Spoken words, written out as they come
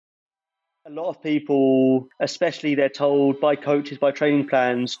A lot of people, especially they're told by coaches, by training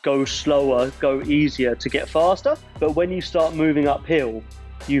plans, go slower, go easier to get faster. But when you start moving uphill,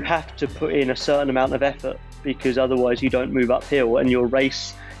 you have to put in a certain amount of effort because otherwise you don't move uphill, and your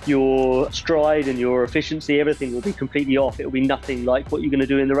race, your stride and your efficiency, everything will be completely off. It will be nothing like what you're going to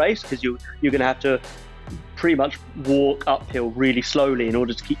do in the race because you're going to have to pretty much walk uphill really slowly in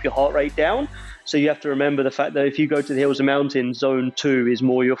order to keep your heart rate down. So you have to remember the fact that if you go to the hills and mountains, zone 2 is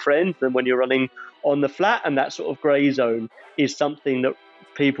more your friend than when you're running on the flat, and that sort of grey zone is something that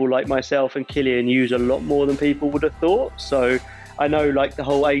people like myself and Killian use a lot more than people would have thought. So I know like the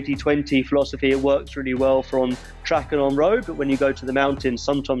whole 80-20 philosophy, it works really well for on track and on road, but when you go to the mountains,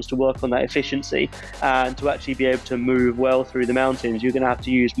 sometimes to work on that efficiency and to actually be able to move well through the mountains, you're going to have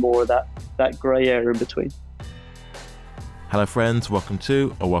to use more of that grey area in between. Hello friends, welcome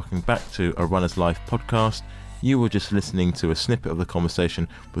back to A Runner's Life podcast. You were just listening to a snippet of the conversation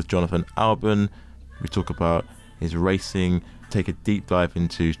with Jonathan Albon. We talk about his racing, take a deep dive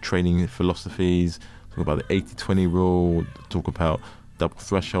into training philosophies, talk about the 80-20 rule, talk about double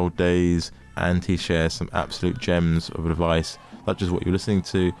threshold days, and he shares some absolute gems of advice, not just what you're listening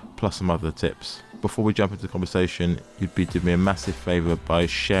to, plus some other tips. Before we jump into the conversation, you'd be doing me a massive favour by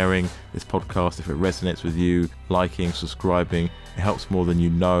sharing this podcast if it resonates with you, liking, subscribing. It helps more than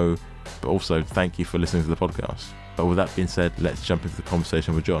you know, but also thank you for listening to the podcast. But with that being said, let's jump into the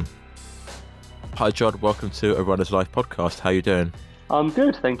conversation with John. Hi John, welcome to A Runner's Life podcast. How are you doing? I'm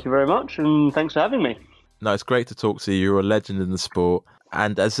good, thank you very much, and thanks for having me. No, it's great to talk to you. You're a legend in the sport.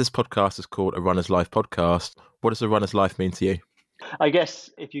 And as this podcast is called A Runner's Life podcast, what does a runner's life mean to you? I guess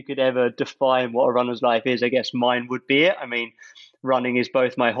if you could ever define what a runner's life is, I guess mine would be it. I mean, running is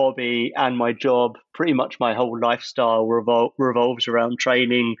both my hobby and my job. Pretty much my whole lifestyle revolves around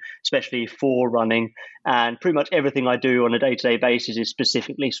training, especially for running. And pretty much everything I do on a day-to-day basis is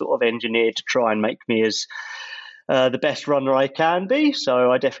specifically sort of engineered to try and make me as the best runner I can be.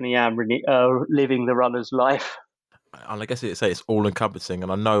 So I definitely am living the runner's life. And I guess it's all encompassing.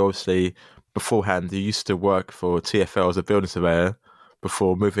 And I know obviously beforehand you used to work for TfL as a building surveyor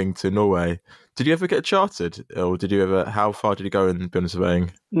before moving to Norway. Did you ever get chartered, or how far did you go in building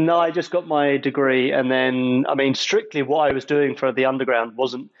surveying? No, I just got my degree, and then, I mean, strictly what I was doing for the underground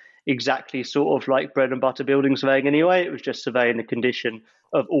wasn't exactly sort of like bread and butter building surveying anyway. It was just surveying the condition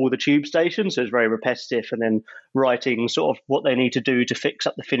of all the tube stations, so it's very repetitive, and then writing sort of what they need to do to fix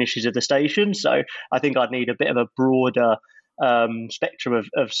up the finishes of the station. So I think I'd need a bit of a broader spectrum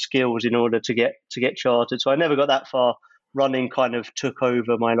of skills in order to get chartered. So I never got that far. Running kind of took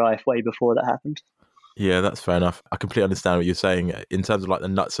over my life way before that happened. Yeah, that's fair enough. I completely understand what you're saying in terms of like the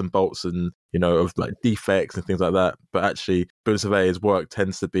nuts and bolts and, you know, of like defects and things like that. But actually, building surveyors' work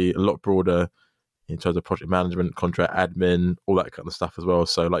tends to be a lot broader in terms of project management, contract admin, all that kind of stuff as well.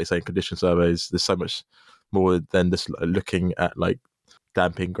 So like you're saying, condition surveys, there's so much more than just looking at like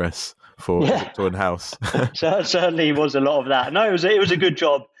damp ingress for a Victorian house. So certainly was a lot of that. No, it was a good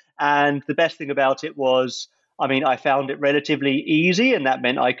job. And the best thing about it was, I mean, I found it relatively easy, and that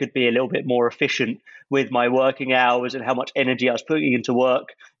meant I could be a little bit more efficient with my working hours and how much energy I was putting into work,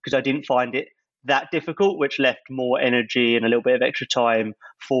 because I didn't find it that difficult, which left more energy and a little bit of extra time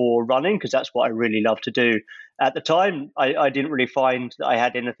for running, because that's what I really love to do. At the time, I didn't really find that I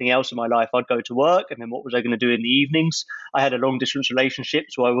had anything else in my life. I'd go to work, and then what was I going to do in the evenings? I had a long-distance relationship,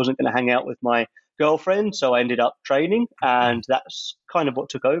 so I wasn't going to hang out with my girlfriend, so I ended up training, and that's kind of what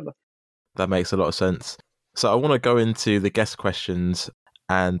took over. That makes a lot of sense. So I want to go into the guest questions,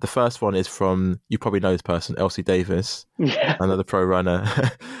 and the first one is from, you probably know this person, Elsie Davis, another pro runner,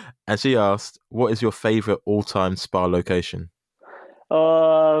 and she asked, what is your favourite all-time spa location?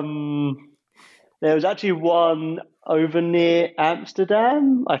 There was actually one over near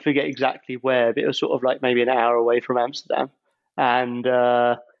Amsterdam. I forget exactly where, but it was sort of like maybe an hour away from Amsterdam, and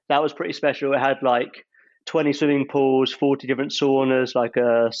that was pretty special. It had like 20 swimming pools, 40 different saunas, like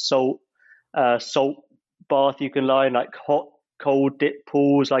a salt bath you can lie in, like hot, cold dip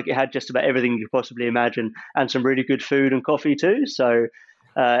pools. Like it had just about everything you could possibly imagine, and some really good food and coffee too. So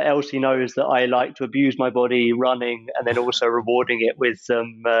Elsie knows that I like to abuse my body running, and then also rewarding it with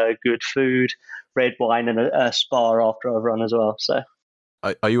some good food, red wine, and a spa after I've run as well. So,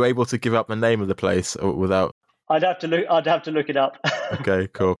 are you able to give up the name of the place without? I'd have to look it up. Okay,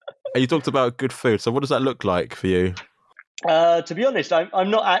 cool. And you talked about good food. So, what does that look like for you? To be honest, I'm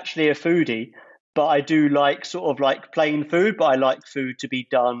not actually a foodie, but I do like sort of like plain food, but I like food to be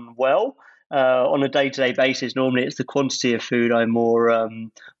done well. On a day-to-day basis, normally it's the quantity of food I'm more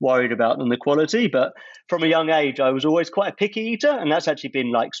worried about than the quality. But from a young age, I was always quite a picky eater, and that's actually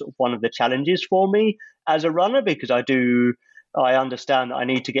been like sort of one of the challenges for me as a runner, because I do I understand that I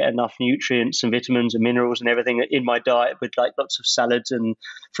need to get enough nutrients and vitamins and minerals and everything in my diet with like lots of salads and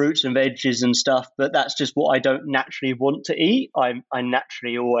fruits and veggies and stuff. But that's just what I don't naturally want to eat. I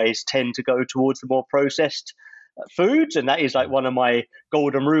naturally always tend to go towards the more processed foods, and that is like one of my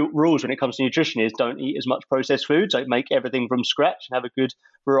golden rules when it comes to nutrition is don't eat as much processed foods. Like make everything from scratch and have a good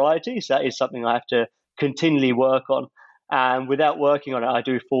variety. So that is something I have to continually work on. And without working on it, I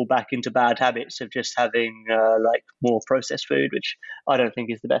do fall back into bad habits of just having like more processed food, which I don't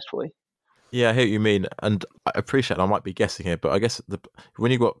think is the best for you. Yeah, I hear what you mean, and I appreciate. I might be guessing here, but I guess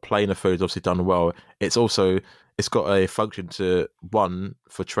when you've got plainer foods, obviously done well, it's got a function to one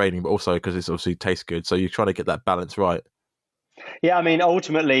for training, but also because it's obviously tastes good. So you're trying to get that balance right. Yeah, I mean,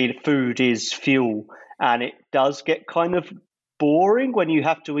 ultimately, food is fuel, and it does get kind of boring when you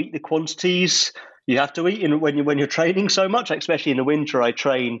have to eat the quantities you have to eat when you're training so much. Like, especially in the winter, I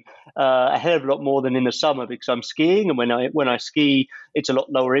train a hell of a lot more than in the summer because I'm skiing, and when I ski, it's a lot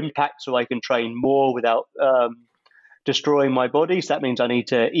lower impact, so I can train more without destroying my body. So that means I need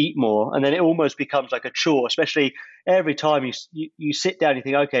to eat more, and then it almost becomes like a chore. Especially every time you sit down, you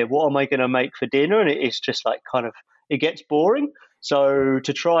think, okay, what am I going to make for dinner? And it's just like kind of it gets boring. So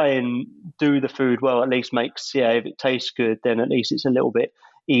to try and do the food well, at least makes if it tastes good, then at least it's a little bit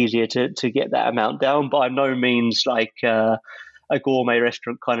easier to get that amount down. But I'm no means like a gourmet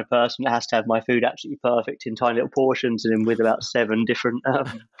restaurant kind of person that has to have my food absolutely perfect in tiny little portions and with about 7 different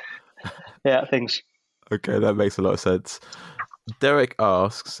things. Okay, that makes a lot of sense. Derek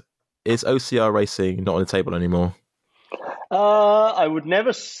asks, is OCR racing not on the table anymore? I would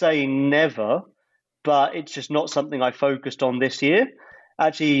never say never, but it's just not something I focused on this year.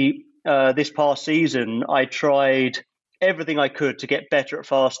 Actually, this past season, I tried everything I could to get better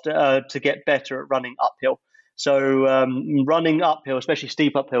at running uphill. So running uphill, especially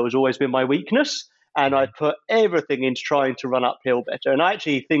steep uphill, has always been my weakness. And I put everything into trying to run uphill better. And I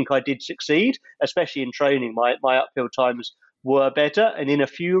actually think I did succeed, especially in training. My uphill times were better. And in a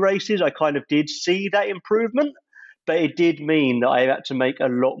few races, I kind of did see that improvement. But it did mean that I had to make a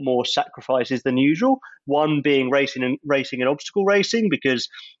lot more sacrifices than usual. One being racing and obstacle racing, because,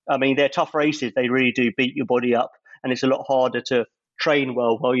 I mean, they're tough races. They really do beat your body up. And it's a lot harder to train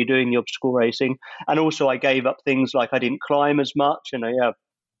well while you're doing the obstacle racing. And also I gave up things like I didn't climb as much, and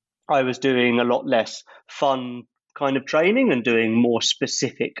I was doing a lot less fun kind of training and doing more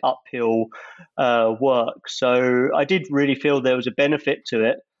specific uphill work. So I did really feel there was a benefit to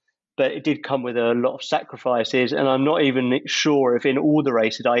it, but it did come with a lot of sacrifices. And I'm not even sure if in all the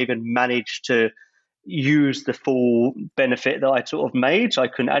races I even managed to use the full benefit that I sort of made. So I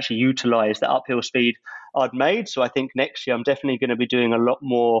couldn't actually utilize the uphill speed I'd made. So I think next year I'm definitely going to be doing a lot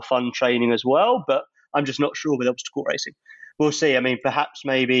more fun training as well, but I'm just not sure with obstacle racing. We'll see. I mean, perhaps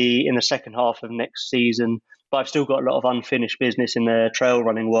maybe in the second half of next season, but I've still got a lot of unfinished business in the trail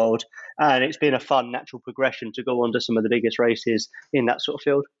running world. And it's been a fun natural progression to go on to some of the biggest races in that sort of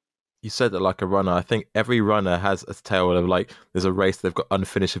field. You said that like a runner. I think every runner has a tale of like there's a race they've got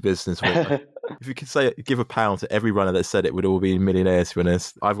unfinished business with. If you could give £1 to every runner that said it, would all be millionaires. To be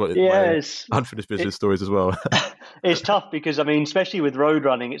honest, I've got my unfinished business stories as well. It's tough because I mean, especially with road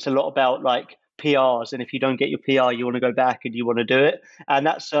running, it's a lot about like PRs, and if you don't get your PR, you want to go back and you want to do it, and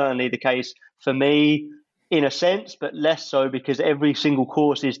that's certainly the case for me in a sense, but less so because every single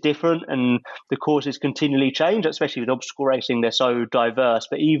course is different and the courses continually change, especially with obstacle racing, they're so diverse.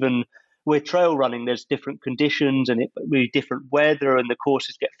 But even with trail running, there's different conditions and different weather, and the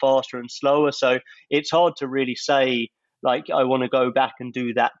courses get faster and slower. So it's hard to really say, like, I want to go back and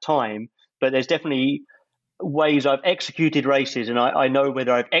do that time. But there's definitely ways I've executed races, and I know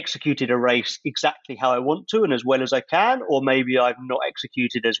whether I've executed a race exactly how I want to and as well as I can, or maybe I've not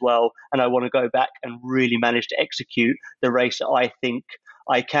executed as well and I want to go back and really manage to execute the race that I think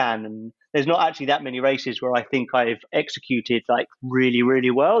I can. And there's not actually that many races where I think I've executed like really,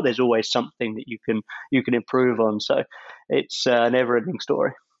 really well. There's always something that you can improve on. So it's a never-ending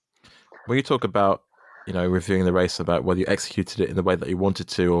story. When you talk about reviewing the race, about whether you executed it in the way that you wanted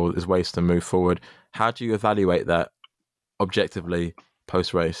to, or there's ways to move forward, how do you evaluate that objectively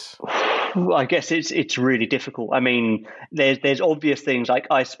post-race? I guess it's really difficult. I mean, there's obvious things like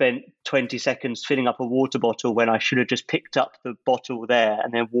I spent 20 seconds filling up a water bottle when I should have just picked up the bottle there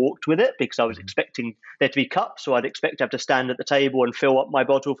and then walked with it because I was expecting there to be cups. So I'd expect to have to stand at the table and fill up my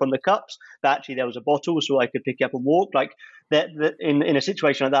bottle from the cups. But actually there was a bottle so I could pick it up and walk. Like that in a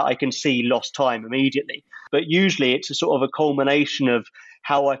situation like that, I can see lost time immediately. But usually it's a sort of a culmination of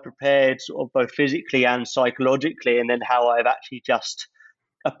how I prepared sort of both physically and psychologically, and then how I've actually just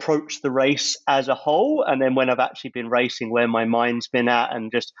approach the race as a whole, and then when I've actually been racing, where my mind's been at,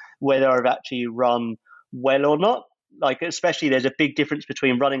 and just whether I've actually run well or not. like, especially there's a big difference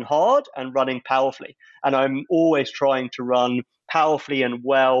between running hard and running powerfully. And I'm always trying to run powerfully and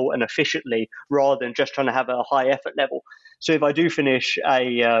well and efficiently rather than just trying to have a high effort level. So if I do finish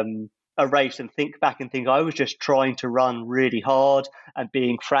a race and think back and think I was just trying to run really hard and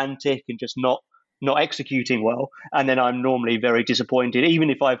being frantic and just not executing well, and then I'm normally very disappointed. Even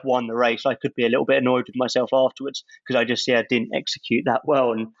if I've won the race, I could be a little bit annoyed with myself afterwards because I just didn't execute that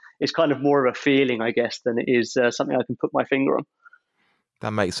well. And it's kind of more of a feeling, I guess, than it is something I can put my finger on.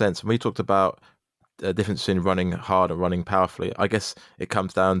 That makes sense. When we talked about the difference between running hard and running powerfully, I guess it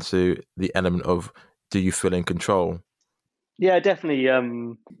comes down to the element of, do you feel in control? Yeah, definitely.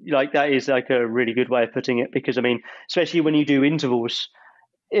 Like, that is like a really good way of putting it, because I mean, especially when you do intervals,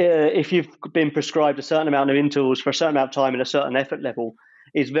 if you've been prescribed a certain amount of intervals for a certain amount of time and a certain effort level,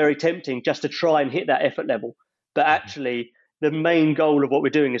 it's very tempting just to try and hit that effort level. But actually, the main goal of what we're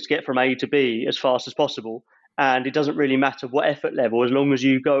doing is to get from A to B as fast as possible. And it doesn't really matter what effort level, as long as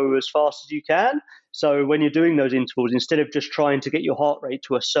you go as fast as you can. So when you're doing those intervals, instead of just trying to get your heart rate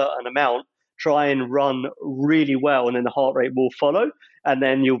to a certain amount, try and run really well, and then the heart rate will follow. And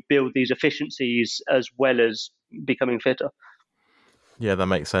then you'll build these efficiencies as well as becoming fitter. Yeah, that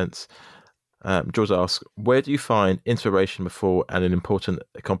makes sense. George asks, where do you find inspiration before an important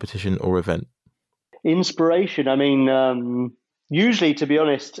competition or event? Inspiration, I mean, usually, to be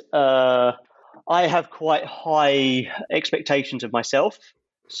honest, I have quite high expectations of myself.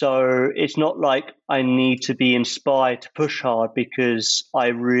 So it's not like I need to be inspired to push hard, because I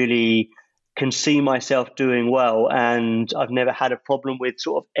really can see myself doing well, and I've never had a problem with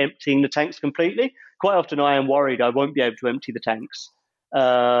sort of emptying the tanks completely. Quite often I am worried I won't be able to empty the tanks.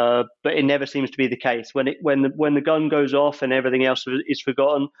 But it never seems to be the case. When the gun goes off and everything else is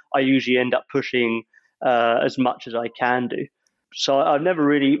forgotten, I usually end up pushing as much as I can do. So I've never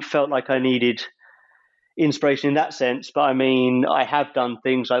really felt like I needed inspiration in that sense. But I mean, I have done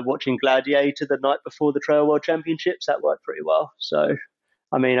things like watching Gladiator the night before the Trail World Championships. That worked pretty well. So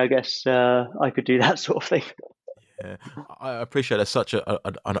I mean, I guess I could do that sort of thing. Yeah, I appreciate that's such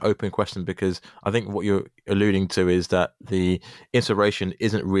an open question, because I think what you're alluding to is that the inspiration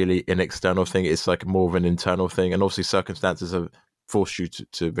isn't really an external thing. It's like more of an internal thing. And obviously circumstances have forced you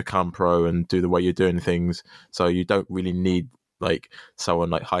to become pro and do the way you're doing things. So you don't really need like someone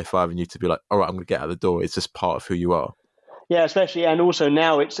like high-fiving you to be like, all right, I'm going to get out the door. It's just part of who you are. Yeah, especially, and also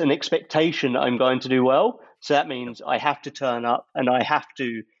now it's an expectation that I'm going to do well. So that means I have to turn up and I have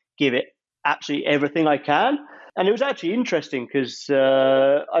to give it absolutely everything I can. And it was actually interesting because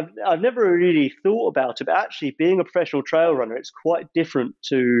I've never really thought about it, but actually being a professional trail runner, it's quite different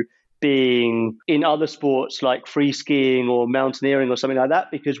to being in other sports like free skiing or mountaineering or something like that,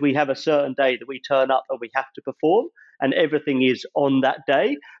 because we have a certain day that we turn up and we have to perform, and everything is on that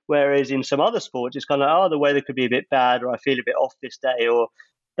day. Whereas in some other sports, it's kind of, oh, the weather could be a bit bad, or I feel a bit off this day, or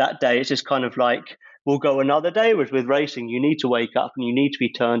that day it's just kind of like, we'll go another day. Whereas with racing, you need to wake up and you need to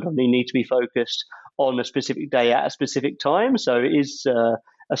be turned on, you need to be focused on a specific day at a specific time. So it is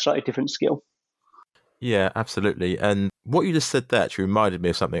a slightly different skill. Yeah, absolutely. And what you just said there actually reminded me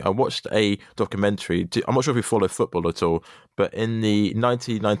of something. I watched a documentary. I'm not sure if you follow football at all, but in the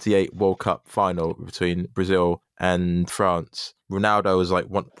 1998 World Cup final between Brazil and France, Ronaldo was like,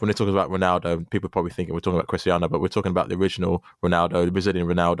 when they're talking about Ronaldo, people are probably thinking we're talking about Cristiano, but we're talking about the original Ronaldo, the Brazilian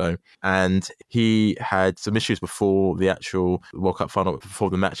Ronaldo. And he had some issues before the actual World Cup final, before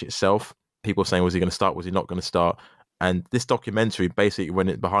the match itself. People saying, was he going to start? Was he not going to start? And this documentary basically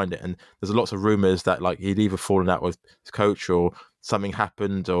went behind it. And there's lots of rumors that like he'd either fallen out with his coach or something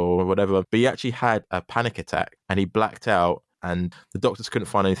happened or whatever. But he actually had a panic attack and he blacked out, and the doctors couldn't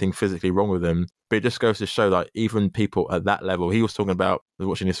find anything physically wrong with him. But it just goes to show that even people at that level, he was talking about,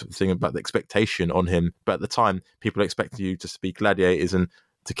 watching this thing about the expectation on him. But at the time, people expected you to be gladiators and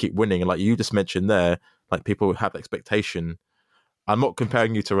to keep winning. And like you just mentioned there, like people have the expectation. I'm not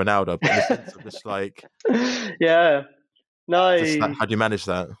comparing you to Ronaldo, but in the sense of just like, yeah, no, how do you manage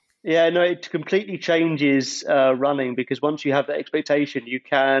that? yeah, no, it completely changes running, because once you have that expectation, you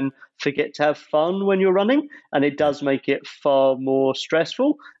can forget to have fun when you're running, and it does make it far more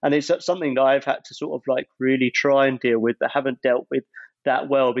stressful. And it's something that I've had to sort of like really try and deal with, but haven't dealt with that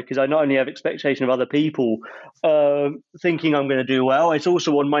well, because I not only have expectation of other people thinking I'm going to do well, it's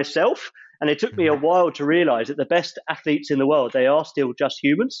also on myself. And it took me a while to realize that the best athletes in the world, they are still just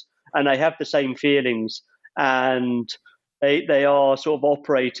humans, and they have the same feelings, and they are sort of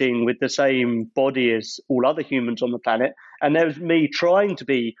operating with the same body as all other humans on the planet. And there's me trying to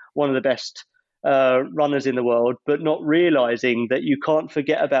be one of the best runners in the world, but not realizing that you can't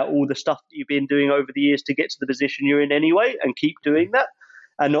forget about all the stuff that you've been doing over the years to get to the position you're in anyway, and keep doing that.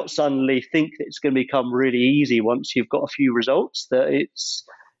 and not suddenly think that it's going to become really easy once you've got a few results, that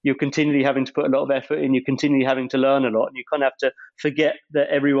you're continually having to put a lot of effort in, you're continually having to learn a lot, and you kind of have to forget that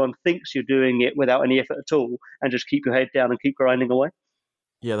everyone thinks you're doing it without any effort at all, and just keep your head down and keep grinding away.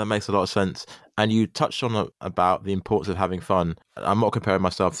 Yeah, that makes a lot of sense. And you touched on about the importance of having fun. I'm not comparing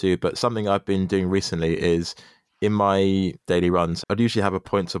myself to you, but something I've been doing recently is in my daily runs, I'd usually have a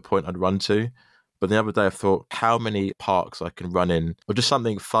point-to-point I'd run to. But the other day I thought how many parks I can run in, or just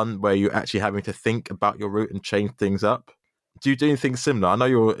something fun where you're actually having to think about your route and change things up. Do you do anything similar? I know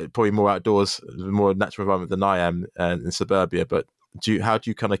you're probably more outdoors, more natural environment than I am in suburbia, but how do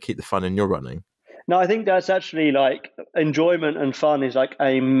you kind of keep the fun in your running? No, I think that's actually like enjoyment and fun is like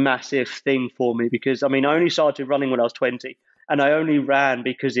a massive thing for me, because I mean, I only started running when I was 20, and I only ran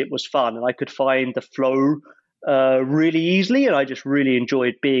because it was fun and I could find the flow really easily, and I just really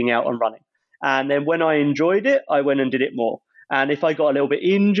enjoyed being out and running. And then when I enjoyed it, I went and did it more. And if I got a little bit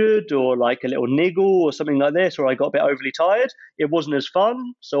injured or like a little niggle or something like this, or I got a bit overly tired, it wasn't as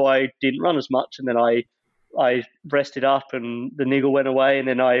fun, so I didn't run as much, and then I rested up and the niggle went away, and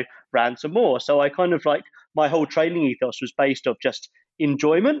then I ran some more. So I kind of like, my whole training ethos was based off just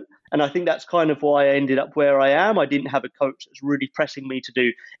enjoyment. And I think that's kind of why I ended up where I am. I didn't have a coach that's really pressing me to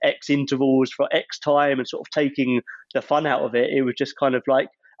do X intervals for X time and sort of taking the fun out of it. It was just kind of like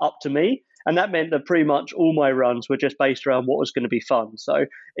up to me. And that meant that pretty much all my runs were just based around what was going to be fun. So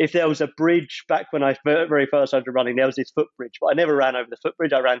if there was a bridge, back when I very first started running, there was this footbridge, but I never ran over the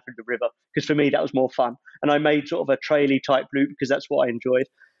footbridge. I ran through the river because for me that was more fun. And I made sort of a traily type loop because that's what I enjoyed.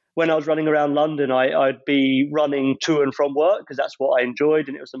 When I was running around London, I'd be running to and from work because that's what I enjoyed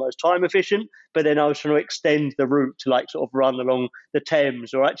and it was the most time efficient. But then I was trying to extend the route to like sort of run along the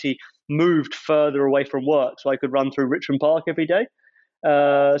Thames, or actually moved further away from work so I could run through Richmond Park every day.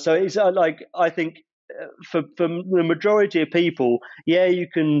 So it's like, I think for the majority of people, yeah, you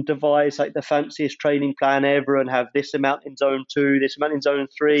can devise like the fanciest training plan ever and have this amount in zone 2, this amount in zone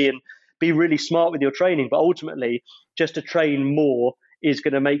 3, and be really smart with your training. But ultimately, just to train more is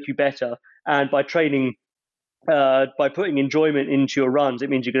going to make you better. And by training, by putting enjoyment into your runs,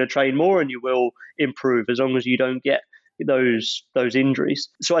 it means you're going to train more and you will improve, as long as you don't get those injuries.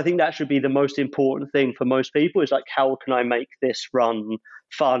 So I think that should be the most important thing for most people, is like, how can I make this run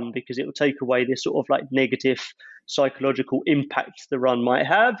fun? Because it will take away this sort of like negative psychological impact the run might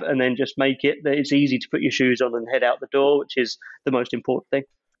have, and then just make it that it's easy to put your shoes on and head out the door, which is the most important thing.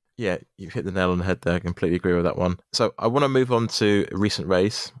 Yeah, you've hit the nail on the head there. I completely agree with that one. So I want to move on to a recent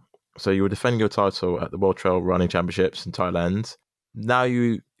race. So you were defending your title at the World Trail Running Championships in Thailand. Now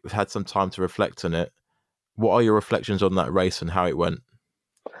you've had some time to reflect on it. What are your reflections on that race and how it went?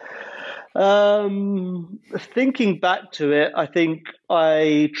 Thinking back to it, I think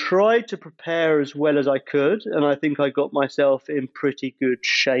I tried to prepare as well as I could, and I think I got myself in pretty good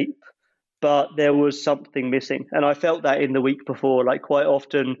shape, but there was something missing. And I felt that in the week before. Like, quite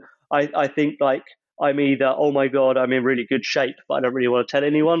often, I think like I'm either, oh my God, I'm in really good shape, but I don't really want to tell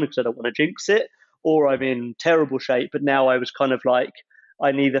anyone because I don't want to jinx it, or I'm in terrible shape. But now I was kind of like,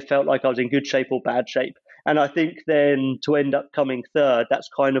 I neither felt like I was in good shape or bad shape. And I think then to end up coming third, that's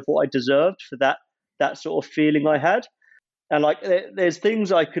kind of what I deserved for that sort of feeling I had. And like, there's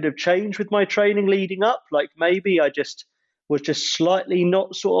things I could have changed with my training leading up. Like, maybe I just was just slightly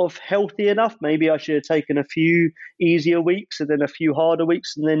not sort of healthy enough. Maybe I should have taken a few easier weeks and then a few harder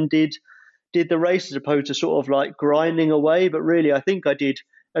weeks and then did the race, as opposed to sort of like grinding away. But really, I think I did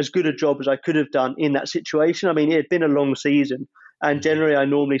as good a job as I could have done in that situation. I mean, it had been a long season, and generally I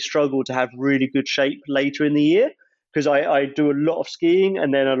normally struggle to have really good shape later in the year, because I do a lot of skiing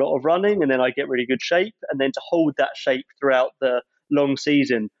and then a lot of running, and then I get really good shape. And then to hold that shape throughout the long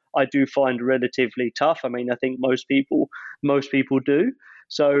season, I do find relatively tough. I mean, I think most people do.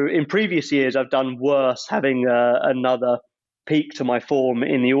 So in previous years, I've done worse having another peak to my form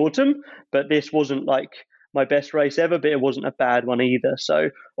in the autumn, but this wasn't like my best race ever, but it wasn't a bad one either. So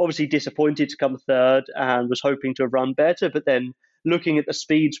obviously disappointed to come third and was hoping to have run better, but then looking at the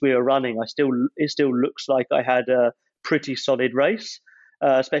speeds we were running, it still looks like I had a pretty solid race,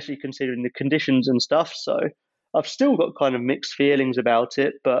 especially considering the conditions and stuff. So I've still got kind of mixed feelings about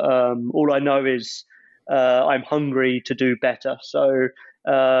it, but all I know is I'm hungry to do better. So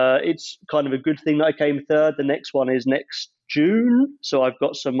it's kind of a good thing that I came third. The next one is next June, so I've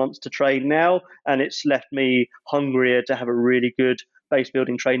got some months to train now, and it's left me hungrier to have a really good base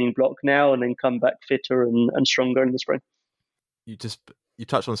building training block now, and then come back fitter and stronger in the spring. You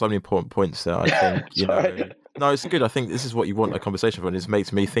touched on so many important points there. I think no, it's good. I think this is what you want a conversation for, and it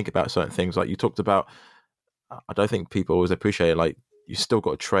makes me think about certain things. Like you talked about, I don't think people always appreciate it. Like you still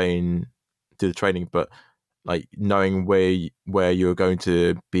got to do the training, but like knowing where you're going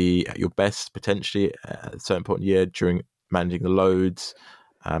to be at your best potentially at a certain point in the year during managing the loads,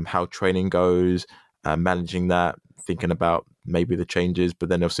 how training goes, managing that, thinking about maybe the changes, but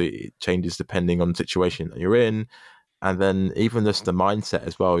then obviously it changes depending on the situation that you're in. And then even just the mindset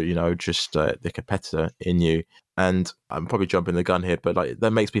as well, just the competitor in you. And I'm probably jumping the gun here, but like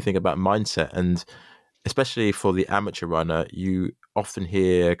that makes me think about mindset. And especially for the amateur runner, you often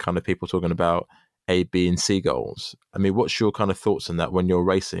hear kind of people talking about A, B, and C goals. I mean, what's your kind of thoughts on that when you're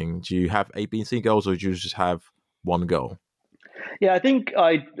racing? Do you have A, B, and C goals, or do you just have one goal? Yeah, I think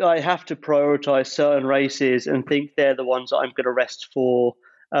I have to prioritize certain races and think they're the ones that I'm going to rest for,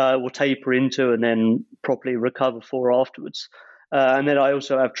 will taper into, and then properly recover for afterwards. And then I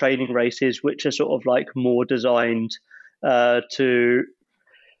also have training races which are sort of like more designed to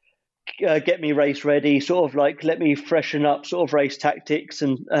get me race ready, sort of like let me freshen up sort of race tactics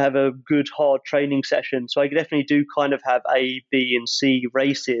and have a good hard training session. So I definitely do kind of have A, B, and C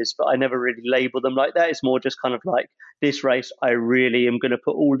races, but I never really label them like that. It's more just kind of like this race, I really am going to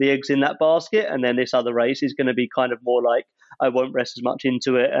put all the eggs in that basket, and then this other race is going to be kind of more like I won't rest as much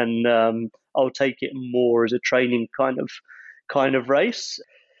into it, and I'll take it more as a training kind of race.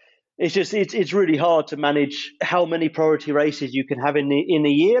 It's really hard to manage how many priority races you can have in a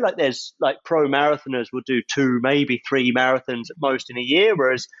year. Like there's like pro marathoners will do 2, maybe 3 marathons at most in a year,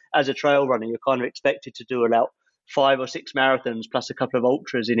 whereas as a trail runner you're kind of expected to do about 5 or 6 marathons plus a couple of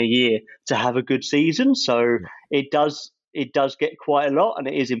ultras in a year to have a good season. So Yeah. it does get quite a lot, and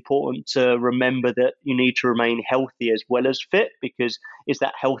it is important to remember that you need to remain healthy as well as fit, because it's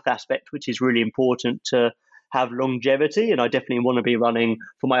that health aspect which is really important to have longevity. And I definitely want to be running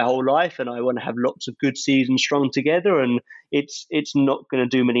for my whole life, and I want to have lots of good seasons strung together. And it's not going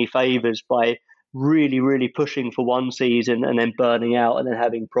to do many favors by really pushing for one season and then burning out and then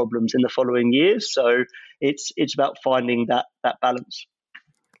having problems in the following years. So it's about finding that balance.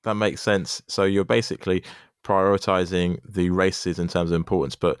 That makes sense. So you're basically prioritizing the races in terms of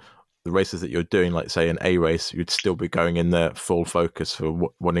importance, but the races that you're doing, like say an A race, you'd still be going in there full focus for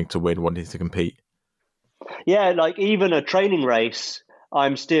wanting to win, wanting to compete. Yeah, like even a training race,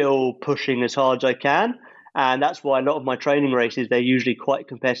 I'm still pushing as hard as I can. And that's why a lot of my training races, they're usually quite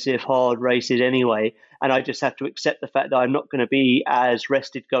competitive, hard races anyway. And I just have to accept the fact that I'm not going to be as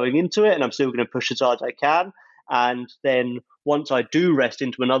rested going into it, and I'm still going to push as hard as I can. And then once I do rest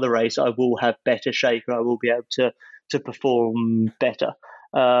into another race, I will have better shape and I will be able to perform better.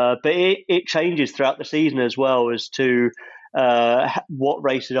 But it changes throughout the season as well as to what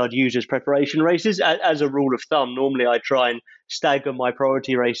races I'd use as preparation races. As a rule of thumb, normally I try and stagger my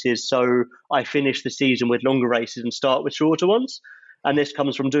priority races so I finish the season with longer races and start with shorter ones. And this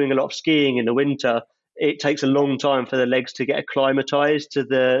comes from doing a lot of skiing in the winter. It takes a long time for the legs to get acclimatized to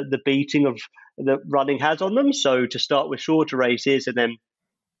the beating of that running has on them. So to start with shorter races and then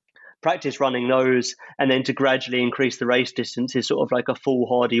practice running those, and then to gradually increase the race distance is sort of like a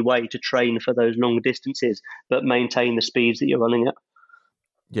foolhardy way to train for those long distances, but maintain the speeds that you're running at.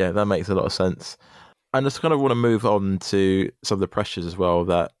 Yeah, that makes a lot of sense. I just kind of want to move on to some of the pressures as well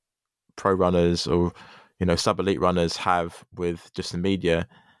that pro runners or sub elite runners have with just the media,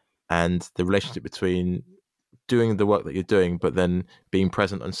 and the relationship between doing the work that you're doing, but then being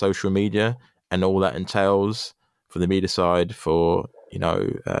present on social media and all that entails for the media side, for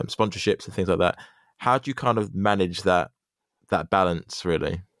sponsorships and things like that. How do you kind of manage that balance,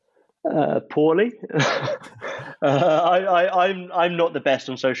 really? Poorly. I'm not the best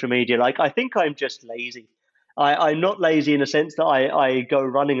on social media. Like I think I'm just lazy. I'm not lazy in the sense that I go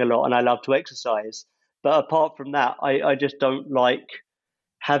running a lot and I love to exercise. But apart from that, I just don't like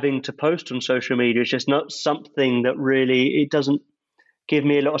having to post on social media. It's just not something that really, it doesn't give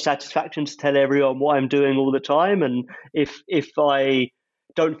me a lot of satisfaction to tell everyone what I'm doing all the time. And if I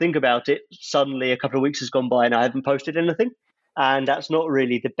don't think about it, suddenly a couple of weeks has gone by and I haven't posted anything. And that's not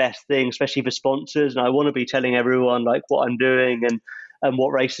really the best thing, especially for sponsors. And I want to be telling everyone like what I'm doing and what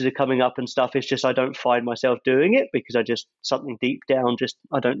races are coming up and stuff. It's just I don't find myself doing it because I just, something deep down, just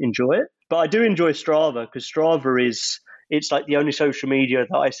I don't enjoy it. But I do enjoy Strava, because Strava it's like the only social media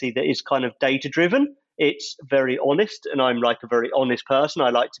that I see that is kind of data driven. It's very honest, and I'm like a very honest person. I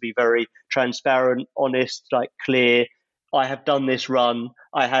like to be very transparent, honest, like clear. I have done this run.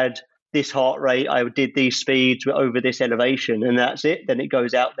 I had this heart rate. I did these speeds over this elevation, and that's it. Then it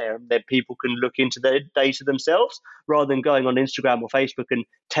goes out there, and then people can look into the data themselves rather than going on Instagram or Facebook and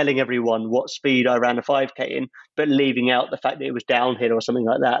telling everyone what speed I ran a 5K in, but leaving out the fact that it was downhill or something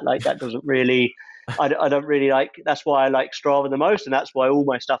like that. Like that doesn't really. I don't really like. That's why I like Strava the most, and that's why all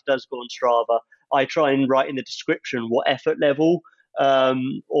my stuff does go on Strava. I try and write in the description what effort level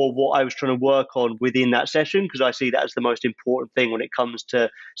or what I was trying to work on within that session, because I see that as the most important thing when it comes to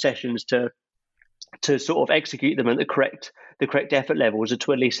sessions, to sort of execute them at the correct effort levels, or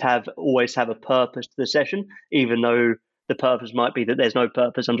to at least always have a purpose to the session, even though the purpose might be that there's no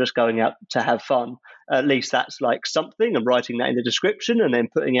purpose, I'm just going out to have fun. At least that's like something. I'm writing that in the description and then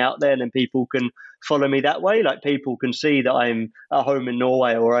putting out there, and then people can follow me that way. Like, people can see that I'm at home in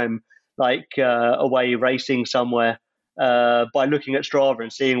Norway, or I'm like away racing somewhere, by looking at Strava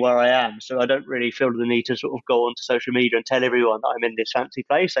and seeing where I am. So I don't really feel the need to sort of go onto social media and tell everyone that I'm in this fancy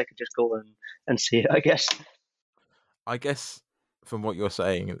place. I could just go and see it, I guess. I guess from what you're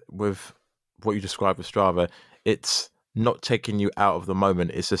saying, with what you described with Strava, it's not taking you out of the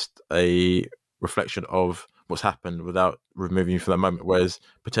moment. It's just a reflection of what's happened without removing you from that moment. Whereas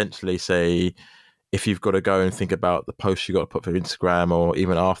potentially, say, if you've got to go and think about the post you got to put for Instagram, or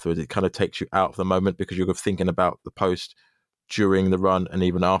even afterwards, it kind of takes you out of the moment because you're thinking about the post during the run and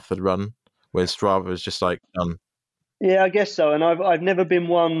even after the run. Whereas Strava is just like done. Yeah, I guess so. And I've never been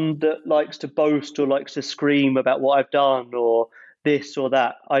one that likes to boast or likes to scream about what I've done or this or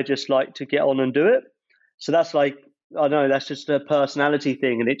that. I just like to get on and do it. So that's like, I know that's just a personality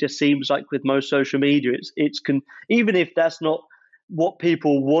thing, and it just seems like with most social media, even if that's not what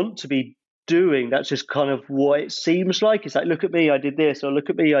people want to be doing, that's just kind of what it seems like. It's like, look at me, I did this, or look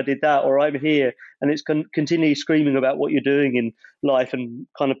at me, I did that, or I'm here, and it's continually screaming about what you're doing in life and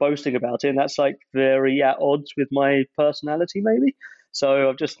kind of boasting about it, and that's like very at odds with my personality, maybe. So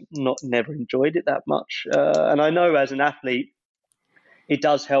I've just never enjoyed it that much, and I know as an athlete, it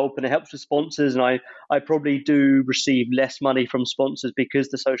does help, and it helps with sponsors. And I probably do receive less money from sponsors because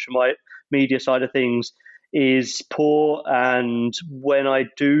the social media side of things is poor. And when I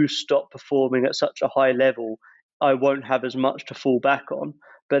do stop performing at such a high level, I won't have as much to fall back on.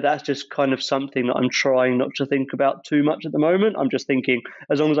 But that's just kind of something that I'm trying not to think about too much at the moment. I'm just thinking,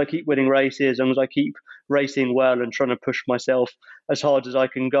 as long as I keep winning races, as long as I keep racing well and trying to push myself as hard as I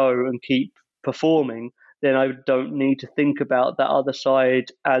can go and keep performing, then I don't need to think about that other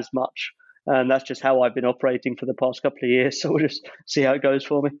side as much. And that's just how I've been operating for the past couple of years. So we'll just see how it goes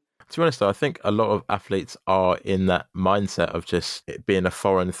for me. To be honest, though, I think a lot of athletes are in that mindset of just it being a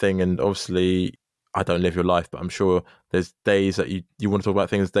foreign thing. And obviously, I don't live your life, but I'm sure there's days that you want to talk about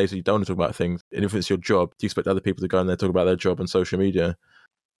things, days that you don't want to talk about things. And if it's your job, do you expect other people to go in there and talk about their job on social media?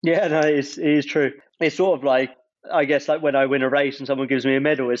 Yeah, no, it is true. It's sort of like, I guess, like when I win a race and someone gives me a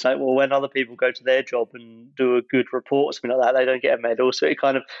medal, it's like, well, when other people go to their job and do a good report or something like that, they don't get a medal. So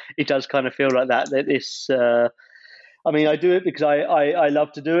it does kind of feel like that this, I mean, I do it because I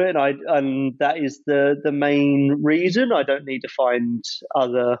love to do it, and that is the main reason. I don't need to find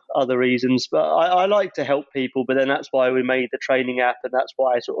other reasons, but I like to help people. But then that's why we made the training app, and that's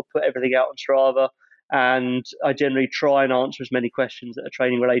why I sort of put everything out on Strava. And I generally try and answer as many questions that are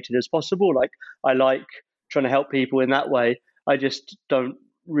training related as possible. Like, I like trying to help people in that way. I just don't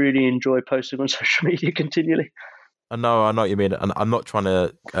really enjoy posting on social media continually. I know what you mean, and I'm not trying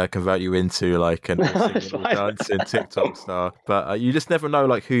to convert you into like an singing or dancing TikTok star, but you just never know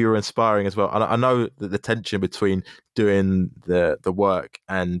like who you're inspiring as well. And I know that the tension between doing the work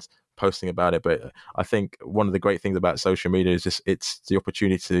and posting about it, but I think one of the great things about social media is just it's the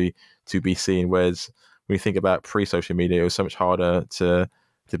opportunity to be seen. Whereas when you think about pre-social media, it was so much harder to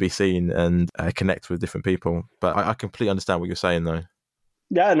be seen and connect with different people. But I completely understand what you're saying, though.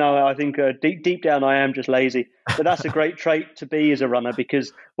 Yeah, no, I think deep down I am just lazy. But that's a great trait to be as a runner,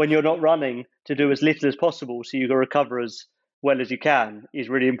 because when you're not running, to do as little as possible so you can recover as well as you can is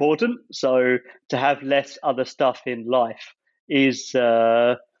really important. So to have less other stuff in life is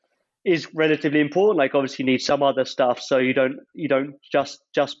relatively important. Like, obviously you need some other stuff so you don't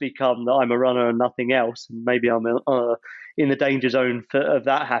just become that I'm a runner and nothing else. And maybe I'm in the danger zone of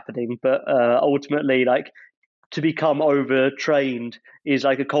that happening. But ultimately, like, to become overtrained is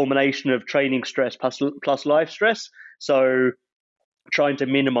like a culmination of training stress plus life stress. So trying to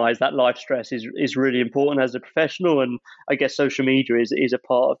minimize that life stress is really important as a professional, and I guess social media is a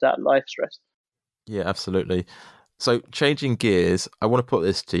part of that life stress. Yeah, absolutely. So changing gears, I want to put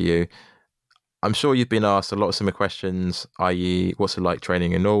this to you. I'm sure you've been asked a lot of similar questions, i.e. what's it like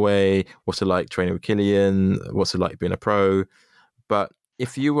training in Norway? What's it like training with Killian? What's it like being a pro? But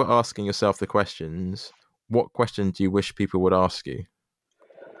if you were asking yourself the questions, what question do you wish people would ask you?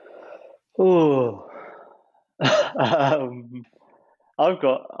 Oh, I've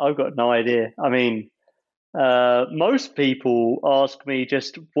got no idea. I mean, most people ask me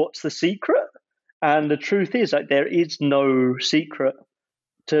just what's the secret, and the truth is, like, there is no secret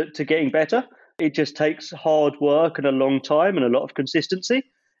to getting better. It just takes hard work and a long time and a lot of consistency.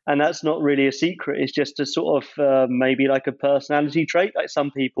 And that's not really a secret. It's just a sort of maybe like a personality trait. Like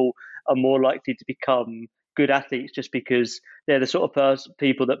some people are more likely to become good athletes just because they're the sort of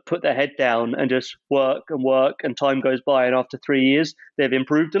people that put their head down and just work, and time goes by, and after 3 years they've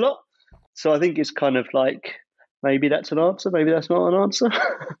improved a lot. So I think it's kind of like, maybe that's an answer, maybe that's not an answer.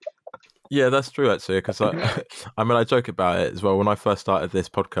 Yeah, that's true actually. Because I joke about it as well. When I first started this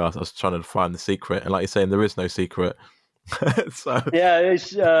podcast, I was trying to find the secret, and like you're saying, there is no secret. So yeah,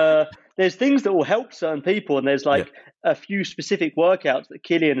 there's things that will help certain people, and there's like a few specific workouts that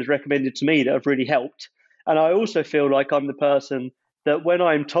Killian has recommended to me that have really helped. And I also feel like I'm the person that when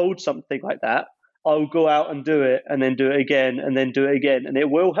I'm told something like that, I'll go out and do it, and then do it again, and then do it again, and it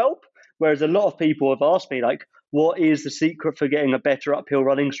will help. Whereas a lot of people have asked me, like, what is the secret for getting a better uphill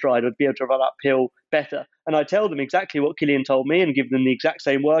running stride, or be able to run uphill better? And I tell them exactly what Killian told me and give them the exact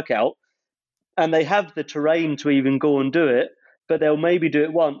same workout, and they have the terrain to even go and do it, but they'll maybe do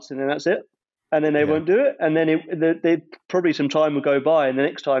it once and then that's it. And then they won't do it. And then probably some time will go by, and the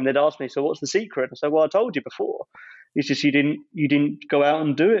next time they'd ask me, so what's the secret? I said, well, I told you before. It's just you didn't go out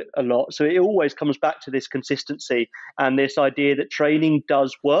and do it a lot. So it always comes back to this consistency and this idea that training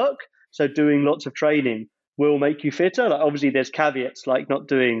does work. So doing lots of training will make you fitter. Like obviously there's caveats, like not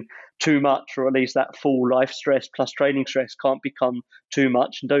doing too much, or at least that full life stress plus training stress can't become too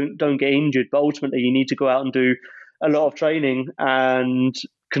much, and don't get injured. But ultimately you need to go out and do a lot of training and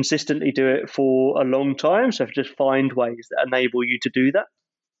consistently do it for a long time. So just find ways that enable you to do that.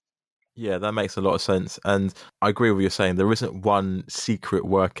 Yeah, that makes a lot of sense. And I agree with what you're saying. There isn't one secret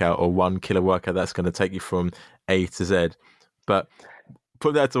workout or one killer workout that's going to take you from A to Z. But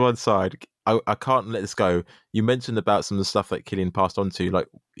put that to one side. I can't let this go. You mentioned about some of the stuff that Killian passed on to you. Like,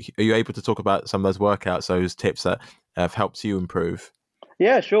 are you able to talk about some of those workouts, those tips that have helped you improve?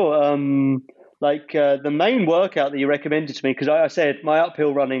 Yeah, sure. The main workout that you recommended to me, because I said my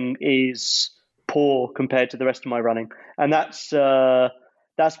uphill running is poor compared to the rest of my running, and that's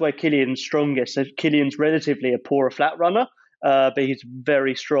where Killian's strongest. So Killian's relatively a poorer flat runner, but he's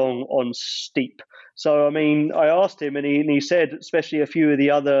very strong on steep. So I mean, I asked him, and he said, especially a few of the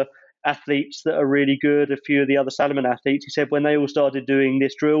other athletes that are really good, a few of the other Salomon athletes, he said when they all started doing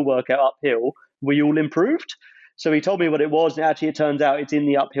this drill workout uphill, we all improved. So he told me what it was, and actually it turns out it's in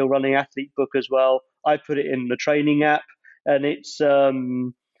the Uphill Running Athlete book as well. I put it in the training app, and it's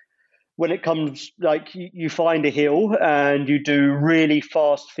when it comes, like you find a hill and you do really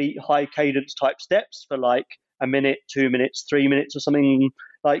fast feet, high cadence type steps for like a minute, 2 minutes, 3 minutes or something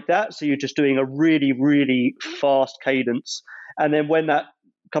like that. So you're just doing a really, really fast cadence. And then when that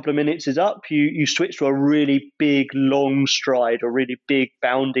couple of minutes is up, you switch to a really big long stride, or really big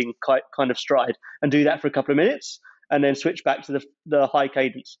bounding kind of stride, and do that for a couple of minutes, and then switch back to the high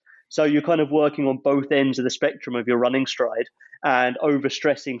cadence. So you're kind of working on both ends of the spectrum of your running stride and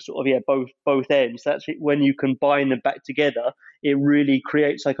overstressing sort of both ends. That's when you combine them back together, it really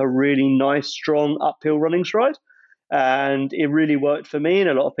creates like a really nice strong uphill running stride. And it really worked for me, and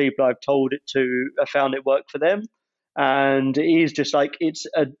a lot of people I've told it to have found it worked for them. And it is just like, it's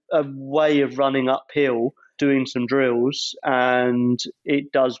a way of running uphill, doing some drills, and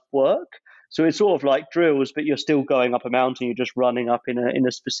it does work. So it's sort of like drills, but you're still going up a mountain. You're just running up in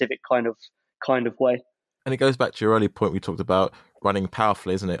a specific kind of way. And it goes back to your early point we talked about running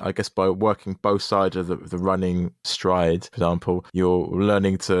powerfully, isn't it? I guess by working both sides of the running stride, for example, you're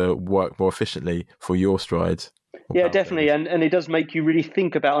learning to work more efficiently for your stride. Yeah, definitely. And it does make you really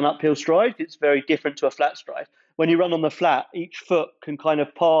think about an uphill stride. It's very different to a flat stride. When you run on the flat, each foot can kind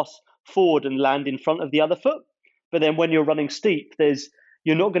of pass forward and land in front of the other foot. But then when you're running steep,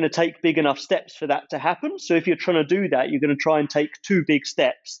 you're not going to take big enough steps for that to happen. So if you're trying to do that, you're going to try and take two big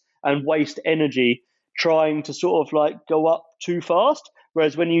steps and waste energy trying to sort of like go up too fast.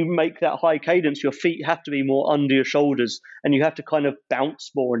 Whereas when you make that high cadence, your feet have to be more under your shoulders, and you have to kind of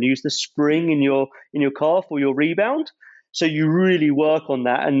bounce more and use the spring in your calf or your rebound. So you really work on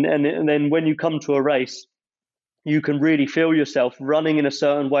that. And then when you come to a race, you can really feel yourself running in a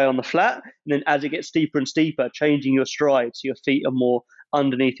certain way on the flat. And then as it gets steeper and steeper, changing your stride so your feet are more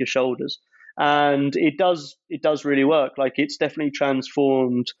underneath your shoulders. And it does really work. Like, it's definitely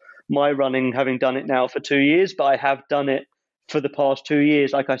transformed my running, having done it now for 2 years, but I have done it for the past 2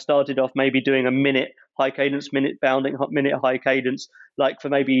 years. Like, I started off maybe doing a minute high cadence, minute bounding, minute high cadence, like for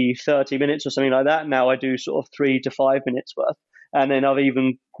maybe 30 minutes or something like that. Now I do sort of 3 to 5 minutes worth. And then I've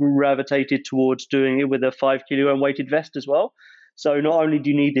even gravitated towards doing it with a 5 kilo weighted vest as well. So not only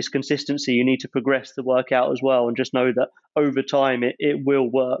do you need this consistency, you need to progress the workout as well, and just know that over time it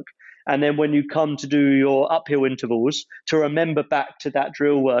will work. And then when you come to do your uphill intervals, to remember back to that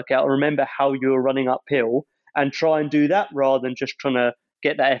drill workout, remember how you were running uphill, and try and do that rather than just trying to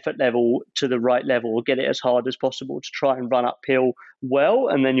get that effort level to the right level, or get it as hard as possible to try and run uphill well,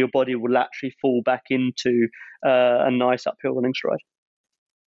 and then your body will actually fall back into a nice uphill running stride.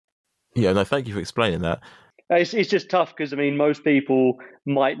 Yeah, no, thank you for explaining that. It's just tough because, I mean, most people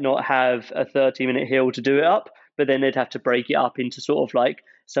might not have a 30-minute hill to do it up, but then they'd have to break it up into sort of like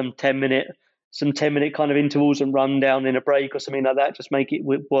some 10-minute kind of intervals and run down in a break or something like that. Just make it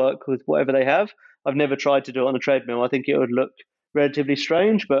work with whatever they have. I've never tried to do it on a treadmill. I think it would look relatively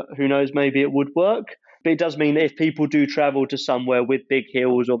strange, but who knows, maybe it would work. But it does mean that if people do travel to somewhere with big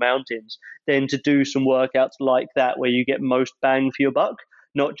hills or mountains, then to do some workouts like that where you get most bang for your buck,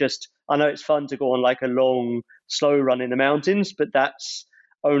 not just, I know it's fun to go on like a long, slow run in the mountains, but that's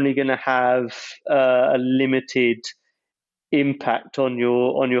only going to have a limited impact on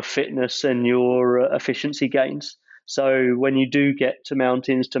your fitness and your efficiency gains. So when you do get to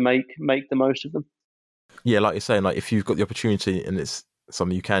mountains, to make the most of them. Yeah, like you're saying, like if you've got the opportunity and it's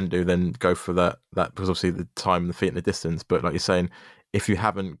something you can do, then go for that because obviously the time, the feet and the distance. But like you're saying, if you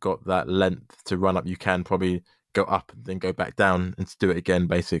haven't got that length to run up, you can probably go up and then go back down and do it again,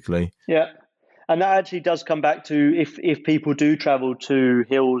 basically. Yeah. And that actually does come back to if people do travel to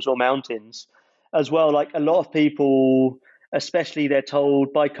hills or mountains as well. Like a lot of people, especially, they're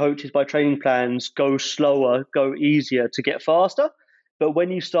told by coaches, by training plans, go slower, go easier to get faster. But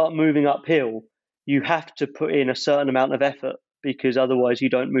when you start moving uphill, you have to put in a certain amount of effort, because otherwise you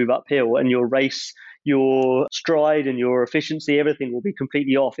don't move uphill, and your race, your stride and your efficiency, everything will be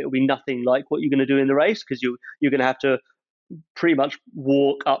completely off. It will be nothing like what you're going to do in the race, because you're going to have to pretty much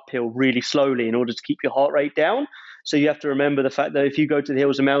walk uphill really slowly in order to keep your heart rate down. So you have to remember the fact that if you go to the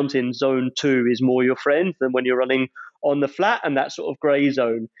hills and mountains, zone 2 is more your friend than when you're running on the flat. And that sort of grey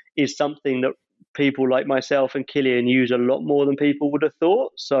zone is something that people like myself and Killian use a lot more than people would have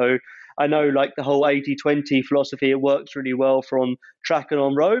thought. So I know, like, the whole 80-20 philosophy, it works really well for on track and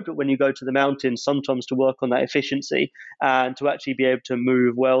on road, but when you go to the mountains, sometimes to work on that efficiency and to actually be able to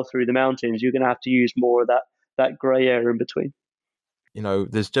move well through the mountains, you're going to have to use more of that grey area in between. You know,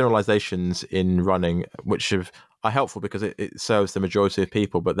 there's generalizations in running which are helpful because it serves the majority of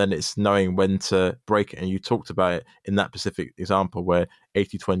people, but then it's knowing when to break it. And you talked about it in that specific example where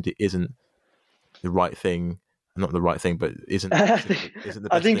 80-20 isn't the right thing. Not the right thing, but isn't the best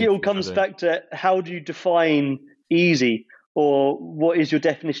I think thing it all comes back to, how do you define easy, or what is your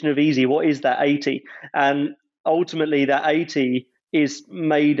definition of easy? What is that 80? And ultimately that 80 is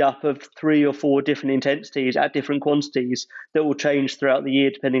made up of 3 or 4 different intensities at different quantities that will change throughout the year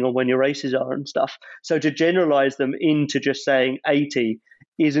depending on when your races are and stuff. So to generalize them into just saying 80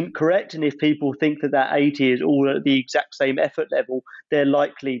 isn't correct. And if people think that 80 is all at the exact same effort level, they're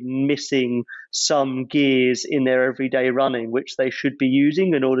likely missing some gears in their everyday running, which they should be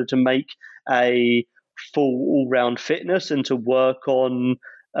using in order to make a full all-round fitness and to work on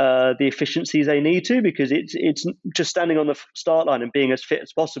the efficiencies they need to, because it's just standing on the start line and being as fit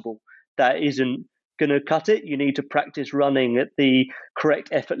as possible that isn't going to cut it. You need to practice running at the correct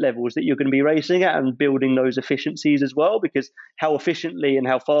effort levels that you're going to be racing at and building those efficiencies as well, because how efficiently and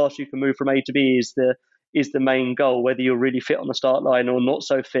how fast you can move from A to B is the main goal, whether you're really fit on the start line or not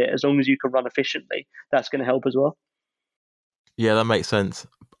so fit. As long as you can run efficiently, that's going to help as well. Yeah, that makes sense.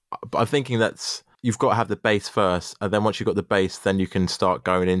 But I'm thinking you've got to have the base first, and then once you've got the base, then you can start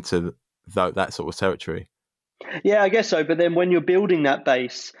going into that sort of territory. Yeah, I guess so. But then when you're building that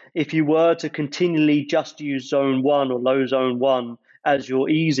base, if you were to continually just use zone 1 or low zone 1 as your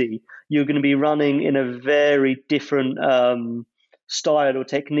easy, you're going to be running in a very different style or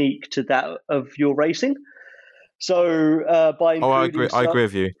technique to that of your racing. So by including, I agree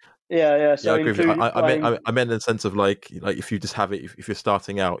with you. Yeah. So I agree with you. I meant in the sense of like if you just have it, if you're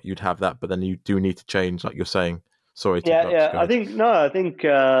starting out, you'd have that, but then you do need to change, like you're saying. Sorry.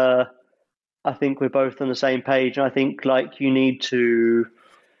 I think we're both on the same page, and I think, like, you need to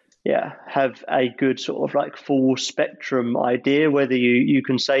have a good sort of like full spectrum idea. Whether you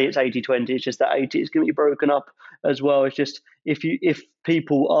can say it's 80-20, it's just that 80 is going to be broken up as well. It's just if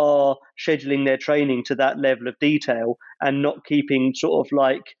people are scheduling their training to that level of detail and not keeping sort of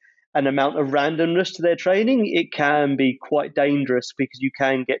like an amount of randomness to their training, it can be quite dangerous, because you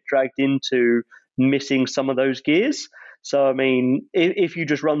can get dragged into missing some of those gears. So, I mean, if you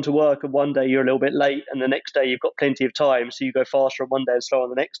just run to work and one day you're a little bit late and the next day you've got plenty of time, so you go faster on one day and slower on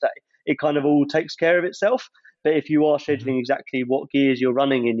the next day, it kind of all takes care of itself. But if you are scheduling exactly what gears you're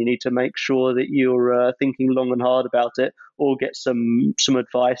running in, you need to make sure that you're thinking long and hard about it, or get some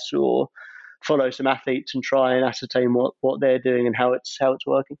advice, or follow some athletes and try and ascertain what they're doing and how it's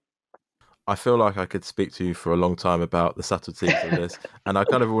working. I feel like I could speak to you for a long time about the subtleties of this, and I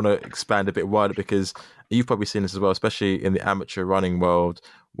kind of want to expand a bit wider because you've probably seen this as well, especially in the amateur running world,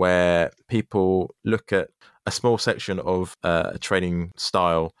 where people look at a small section of a training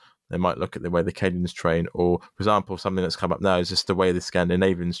style. They might look at the way the Canadians train, or, for example, something that's come up now is just the way the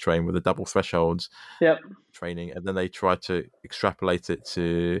Scandinavians train with the double thresholds Yep. training, and then they try to extrapolate it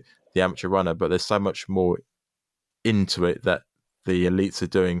to the amateur runner. But there's so much more into it that the elites are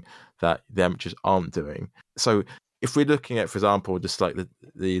doing that the amateurs aren't doing. So if we're looking at, for example, just like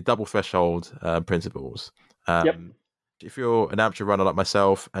the double threshold principles, Yep. if you're an amateur runner like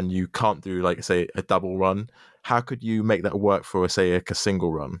myself and you can't do, like, say, a double run, how could you make that work for, say, a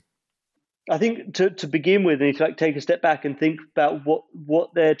single run? I think to begin with, you need to like take a step back and think about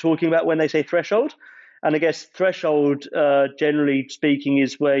what they're talking about when they say threshold. And I guess threshold, generally speaking,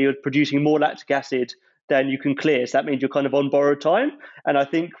 is where you're producing more lactic acid than you can clear. So that means you're kind of on borrowed time. And I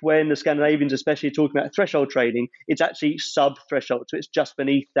think when the Scandinavians especially are talking about threshold training, it's actually sub-threshold. So it's just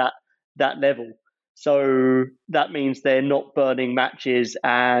beneath that level. So that means they're not burning matches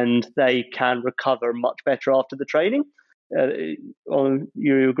and they can recover much better after the training.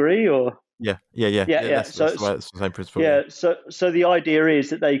 You agree, or? Yeah. That's the same principle. Yeah, so the idea is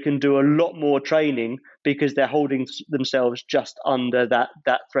that they can do a lot more training because they're holding themselves just under that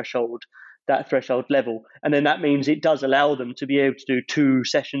threshold level, and then that means it does allow them to be able to do 2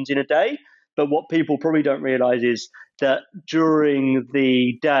 sessions in a day. But what people probably don't realize is that during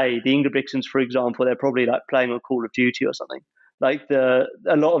the day, the Ingebrigtsens, for example, they're probably like playing on Call of Duty or something. Like a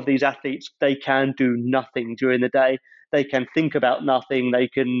lot of these athletes, they can do nothing during the day. They can think about nothing. They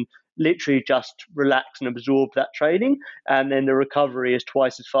can literally just relax and absorb that training, and then the recovery is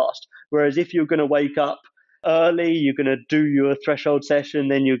twice as fast. Whereas if you're going to wake up early, you're going to do your threshold session,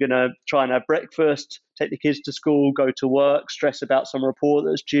 then you're going to try and have breakfast, take the kids to school, go to work, stress about some report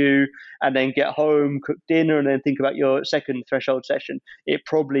that's due, and then get home, cook dinner, and then think about your second threshold session. It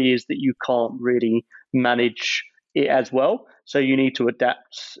probably is that you can't really manage it as well, so you need to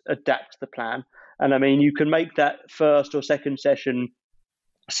adapt the plan. And I mean, you can make that first or second session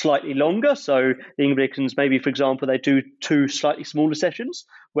slightly longer. So the Ingebrigtsens, maybe, for example, they do 2 slightly smaller sessions,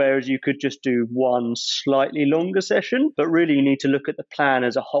 whereas you could just do 1 slightly longer session. But really, you need to look at the plan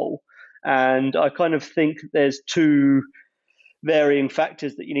as a whole. And I kind of think there's 2 varying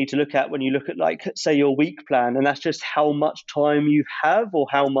factors that you need to look at when you look at, like, say, your week plan, and that's just how much time you have, or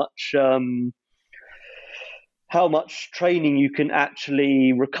how much training you can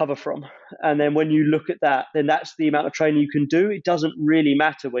actually recover from. And then when you look at that, then that's the amount of training you can do. It doesn't really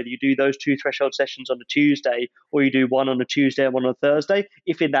matter whether you do those 2 threshold sessions on a Tuesday or you do 1 on a Tuesday and 1 on a Thursday.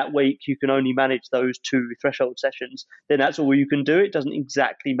 If in that week you can only manage those 2 threshold sessions, then that's all you can do. It doesn't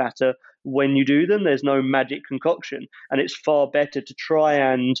exactly matter when you do them. There's no magic concoction. And it's far better to try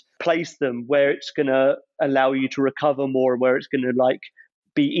and place them where it's going to allow you to recover more and where it's going to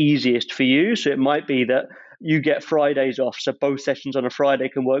be easiest for you. So it might be that you get Fridays off, so both sessions on a Friday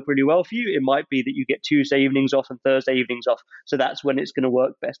can work really well for you. It might be that you get Tuesday evenings off and Thursday evenings off, so that's when it's going to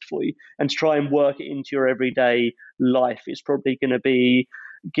work best for you. And to try and work it into your everyday life is probably going to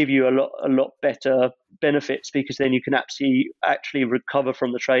give you a lot better benefits, because then you can actually recover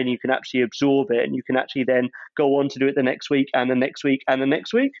from the training, you can actually absorb it, and you can actually then go on to do it the next week and the next week and the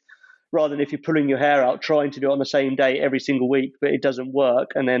next week, rather than if you're pulling your hair out trying to do it on the same day every single week, but it doesn't work.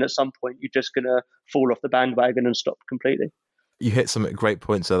 And then at some point, you're just going to fall off the bandwagon and stop completely. You hit some great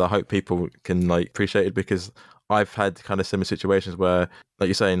points there that I hope people can appreciate it, because I've had kind of similar situations where, like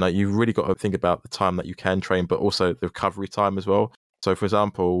you're saying, you've really got to think about the time that you can train, but also the recovery time as well. So, for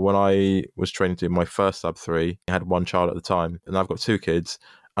example, when I was training to do my first sub 3, I had 1 child at the time, and I've got 2 kids,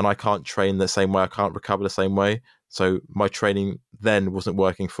 and I can't train the same way. I can't recover the same way. So my training then wasn't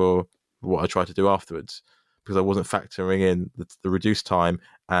working for what I tried to do afterwards, because I wasn't factoring in the reduced time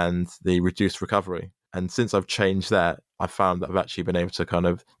and the reduced recovery. And since I've changed that, I found that I've actually been able to kind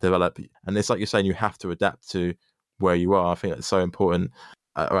of develop. And it's like you're saying, you have to adapt to where you are. I think that's so important.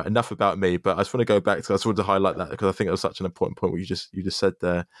 All right, enough about me, but I just want to go back to, I just wanted to highlight that because I think it was such an important point what you just said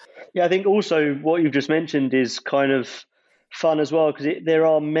there. Yeah, I think also what you've just mentioned is kind of fun as well, because there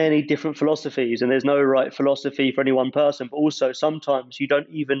are many different philosophies and there's no right philosophy for any one person. But also sometimes you don't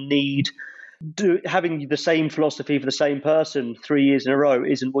even need having the same philosophy for the same person 3 years in a row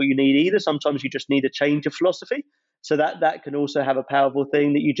isn't what you need either. Sometimes you just need a change of philosophy. So that can also have a powerful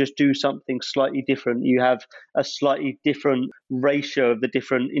thing, that you just do something slightly different. You have a slightly different ratio of the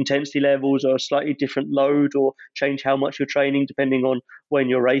different intensity levels, or a slightly different load, or change how much you're training depending on when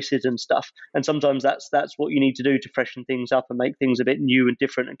your race is and stuff. And sometimes that's what you need to do to freshen things up and make things a bit new and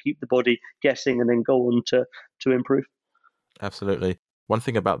different and keep the body guessing, and then go on to improve. Absolutely. one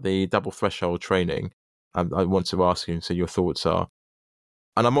thing about the double threshold training, I want to ask you and see your thoughts are,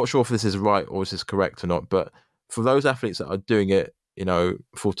 and I'm not sure if this is right or this is correct or not, but for those athletes that are doing it,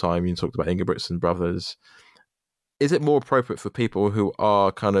 full time, you talked about Ingebrigtsen brothers, is it more appropriate for people who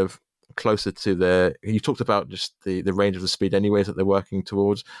are kind of closer to you talked about just the range of the speed anyways that they're working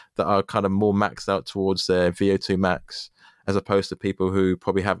towards, that are kind of more maxed out towards their VO2 max, as opposed to people who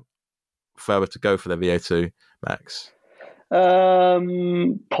probably have further to go for their VO2 max?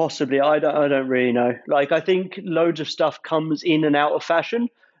 Possibly. I don't really know. Like, I think loads of stuff comes in and out of fashion.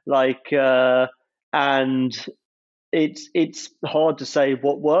 Like, and it's hard to say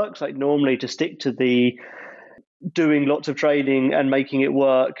what works. Like, normally to stick to the doing lots of training and making it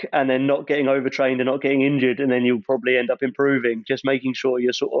work, and then not getting overtrained and not getting injured, and then you'll probably end up improving. Just making sure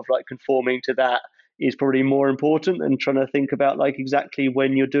you're sort of like conforming to that is probably more important than trying to think about like exactly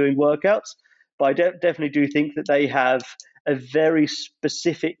when you're doing workouts. But I definitely do think that they have a very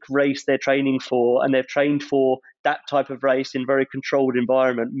specific race they're training for, and they've trained for that type of race in very controlled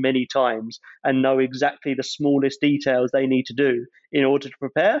environment many times, and know exactly the smallest details they need to do in order to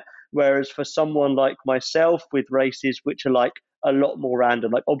prepare. Whereas for someone like myself with races which are like a lot more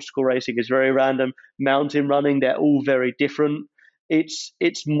random, like obstacle racing is very random, mountain running, they're all very different. It's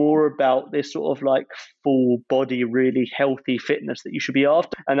more about this sort of like full body, really healthy fitness that you should be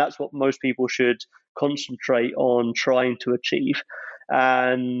after. And that's what most people should concentrate on trying to achieve.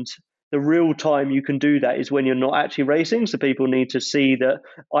 And the real time you can do that is when you're not actually racing. So people need to see that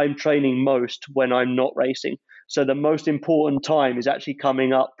I'm training most when I'm not racing. So the most important time is actually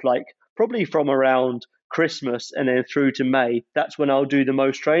coming up, like probably from around Christmas and then through to May. That's when I'll do the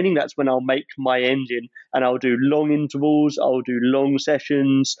most training. That's when I'll make my engine, and I'll do long intervals. I'll do long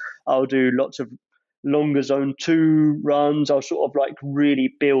sessions. I'll do lots of longer zone 2 runs. I'll sort of like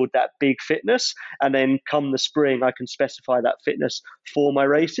really build that big fitness. And then come the spring, I can specify that fitness for my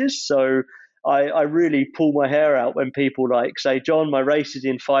races. So I really pull my hair out when people like say, John, my race is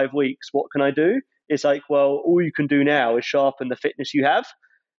in 5 weeks. What can I do? It's like, well, all you can do now is sharpen the fitness you have.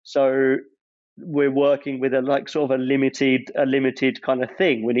 So we're working with a like sort of a limited kind of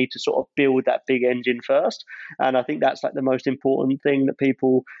thing. We need to sort of build that big engine first. And I think that's like the most important thing that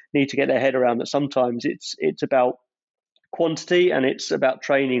people need to get their head around, that sometimes it's about quantity and it's about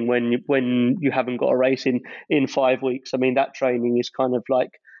training when you haven't got a race in 5 weeks. I mean, that training is kind of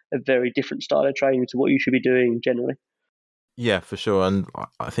like a very different style of training to what you should be doing generally. Yeah, for sure. And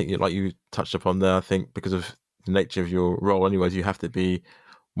I think, like you touched upon there, I think because of the nature of your role anyways, you have to be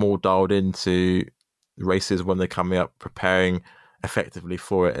more dialed into races when they're coming up, preparing effectively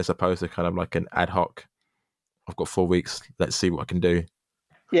for it, as opposed to kind of like an ad hoc, I've got 4 weeks, let's see what I can do.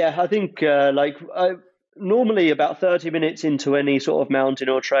 Yeah, I think normally about 30 minutes into any sort of mountain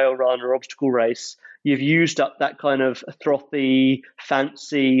or trail run or obstacle race, you've used up that kind of frothy,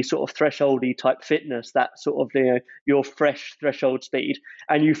 fancy, sort of thresholdy type fitness, that sort of, your fresh threshold speed,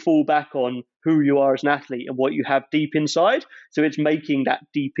 and you fall back on who you are as an athlete and what you have deep inside. So it's making that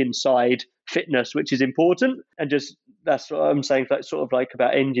deep inside fitness, which is important. And just that's what I'm saying, like sort of like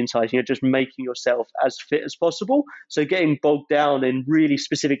about engine sizing, you're just making yourself as fit as possible. So getting bogged down in really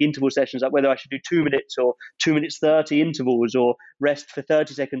specific interval sessions, like whether I should do 2 minutes or 2 minutes 30 intervals or rest for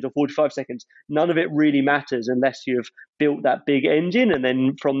 30 seconds or 45 seconds, none of it really matters unless you've built that big engine. And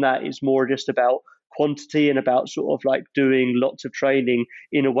then from that, it's more just about quantity and about sort of like doing lots of training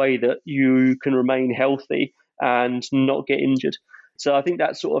in a way that you can remain healthy and not get injured. So I think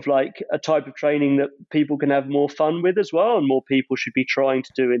that's sort of like a type of training that people can have more fun with as well, and more people should be trying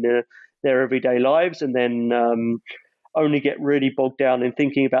to do in their everyday lives, and then only get really bogged down in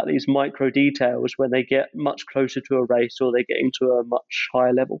thinking about these micro details when they get much closer to a race or they're getting to a much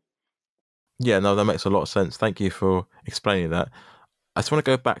higher level. Yeah, no, that makes a lot of sense. Thank you for explaining that. I just want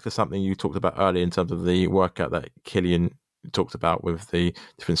to go back to something you talked about earlier in terms of the workout that Killian talked about with the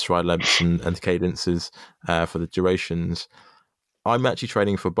different stride lengths and cadences for the durations. I'm actually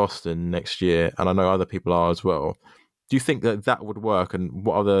training for Boston next year, and I know other people are as well. Do you think that that would work? And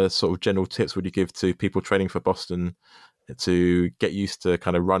what other sort of general tips would you give to people training for Boston to get used to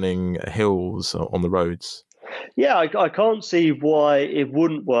kind of running hills on the roads? Yeah, I can't see why it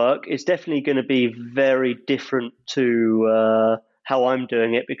wouldn't work. It's definitely going to be very different to how I'm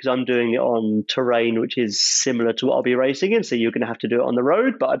doing it, because I'm doing it on terrain which is similar to what I'll be racing in. So you're going to have to do it on the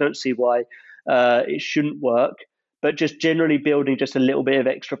road, but I don't see why it shouldn't work. But just generally building just a little bit of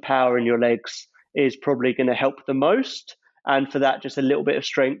extra power in your legs is probably going to help the most. And for that, just a little bit of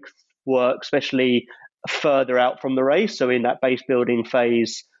strength work, especially further out from the race. So in that base building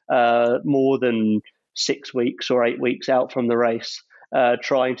phase, more than 6 weeks or 8 weeks out from the race.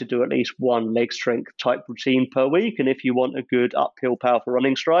 trying to do at least one leg strength type routine per week. And if you want a good uphill powerful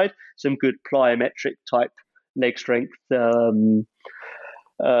running stride, some good plyometric type leg strength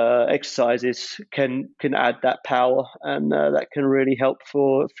exercises can add that power, and that can really help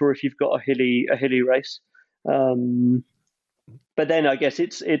for if you've got a hilly race. But then I guess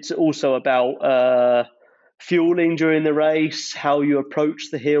it's also about fueling during the race, how you approach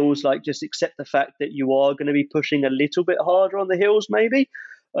the hills. Like, just accept the fact that you are going to be pushing a little bit harder on the hills, maybe.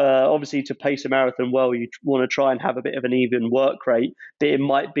 Obviously, to pace a marathon well, you want to try and have a bit of an even work rate, but it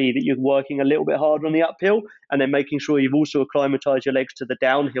might be that you're working a little bit harder on the uphill, and then making sure you've also acclimatized your legs to the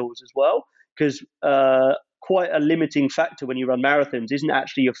downhills as well, because quite a limiting factor when you run marathons isn't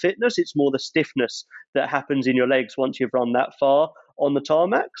actually your fitness, it's more the stiffness that happens in your legs once you've run that far on the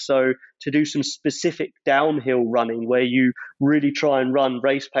tarmac. So to do some specific downhill running where you really try and run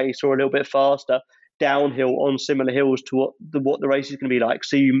race pace or a little bit faster downhill on similar hills to what the race is going to be like.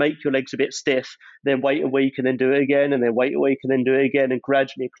 So you make your legs a bit stiff, then wait a week and then do it again, and then wait a week and then do it again, and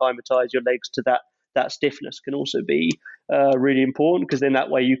gradually acclimatize your legs to that stiffness can also be really important, because then that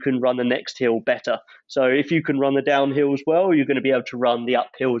way you can run the next hill better. So if you can run the downhills well, you're going to be able to run the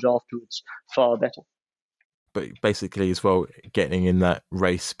uphills afterwards far better. But basically as well, getting in that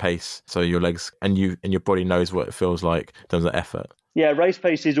race pace so your legs and your body knows what it feels like in terms of effort. Yeah, race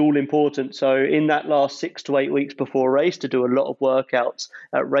pace is all important. So in that last 6 to 8 weeks before a race, to do a lot of workouts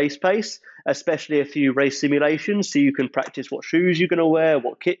at race pace, especially a few race simulations, so you can practice what shoes you're going to wear,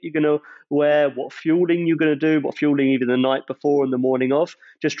 what kit you're going to wear, what fueling you're going to do, what fueling even the night before and the morning of.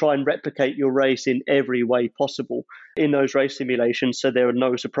 Just try and replicate your race in every way possible in those race simulations, so there are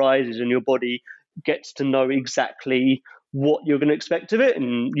no surprises and your body gets to know exactly what you're going to expect of it.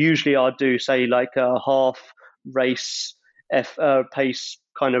 And usually I do say like a half race pace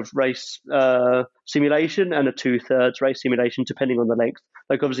kind of race simulation and a 2/3 race simulation, depending on the length.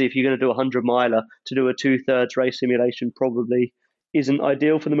 Like, obviously, if you're going to do a 100-miler, to do a 2/3 race simulation probably isn't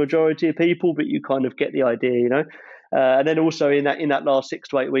ideal for the majority of people, but you kind of get the idea, you know. And then also in that last 6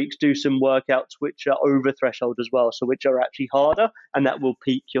 to 8 weeks, do some workouts which are over threshold as well, so which are actually harder, and that will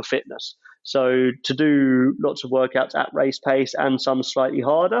peak your fitness. So to do lots of workouts at race pace and some slightly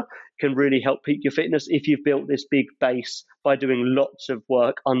harder can really help peak your fitness if you've built this big base by doing lots of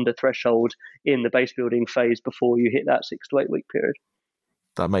work under threshold in the base building phase before you hit that 6 to 8 week period.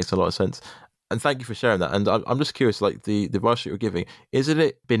 That makes a lot of sense. And thank you for sharing that. And I'm just curious, like the advice that you're giving, isn't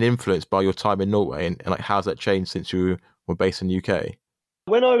it been influenced by your time in Norway, and like how's that changed since you were based in the UK?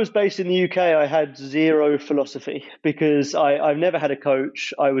 When I was based in the UK, I had zero philosophy, because I've never had a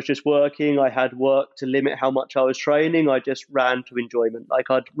coach. I was just working. I had work to limit how much I was training. I just ran to enjoyment. Like,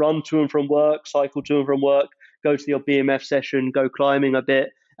 I'd run to and from work, cycle to and from work, go to the odd BMF session, go climbing a bit.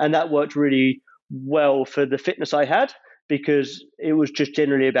 And that worked really well for the fitness I had, because it was just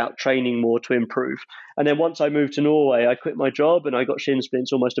generally about training more to improve. And then once I moved to Norway, I quit my job and I got shin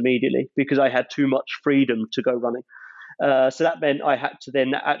splints almost immediately, because I had too much freedom to go running. So that meant I had to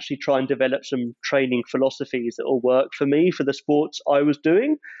then actually try and develop some training philosophies that will work for me for the sports I was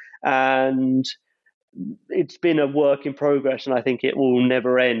doing. And it's been a work in progress, and I think it will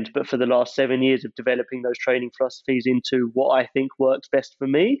never end. But for the last 7 years of developing those training philosophies into what I think works best for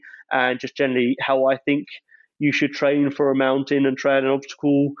me, and just generally how I think you should train for a mountain and trail and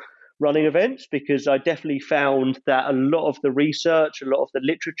obstacle running events, because I definitely found that a lot of the research, a lot of the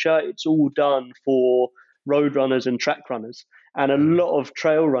literature, it's all done for road runners and track runners, and a lot of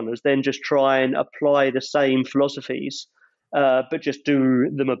trail runners then just try and apply the same philosophies, but just do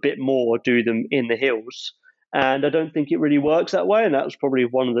them a bit more, do them in the hills. And I don't think it really works that way. And that was probably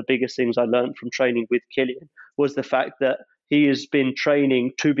one of the biggest things I learned from training with Killian, was the fact that he has been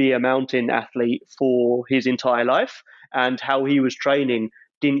training to be a mountain athlete for his entire life, and how he was training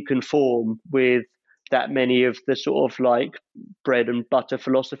didn't conform with that many of the sort of like bread and butter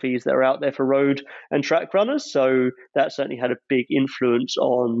philosophies that are out there for road and track runners. So that certainly had a big influence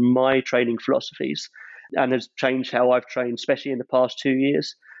on my training philosophies, and has changed how I've trained, especially in the past 2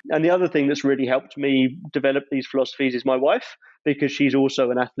 years. And the other thing that's really helped me develop these philosophies is my wife, because she's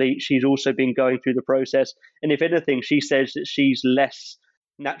also an athlete. She's also been going through the process. And if anything, she says that she's less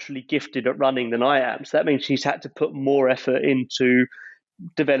naturally gifted at running than I am. So that means she's had to put more effort into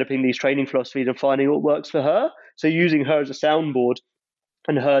developing these training philosophies and finding what works for her. So using her as a soundboard,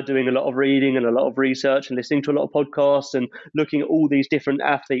 and her doing a lot of reading and a lot of research and listening to a lot of podcasts and looking at all these different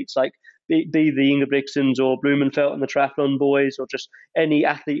athletes, like be the Ingebrigtsens or Blumenfeld and the triathlon boys, or just any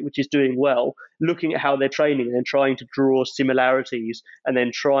athlete which is doing well, looking at how they're training and then trying to draw similarities and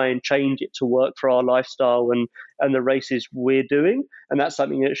then try and change it to work for our lifestyle and the races we're doing. And that's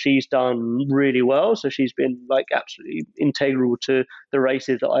something that she's done really well. So she's been like absolutely integral to the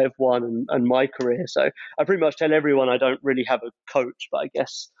races that I've won and my career. So I pretty much tell everyone I don't really have a coach, but I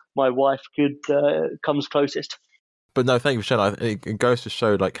guess my wife comes closest. But no, thank you for sharing. It goes to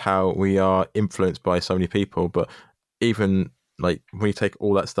show like how we are influenced by so many people. But even like when you take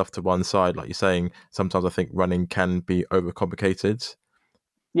all that stuff to one side, like you're saying, sometimes I think running can be overcomplicated.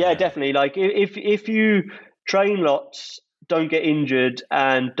 Yeah, definitely. Like if you train lots, don't get injured,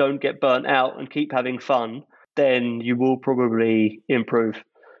 and don't get burnt out, and keep having fun, then you will probably improve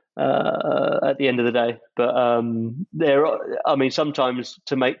at the end of the day. But sometimes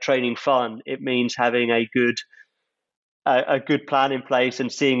to make training fun, it means having a good plan in place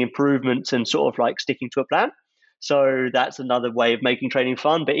and seeing improvements and sort of like sticking to a plan. So that's another way of making training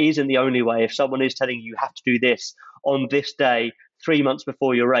fun, but it isn't the only way. If someone is telling you have to do this on this day 3 months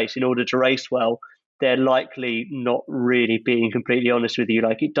before your race in order to race well, they're likely not really being completely honest with you.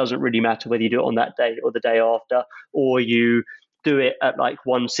 Like, it doesn't really matter whether you do it on that day or the day after, or you do it at like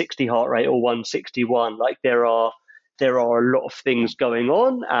 160 heart rate or 161. Like, there are a lot of things going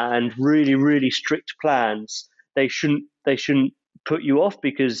on, and really, really strict plans, they shouldn't put you off,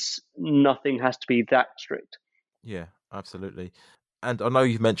 because nothing has to be that strict. Yeah, absolutely. And I know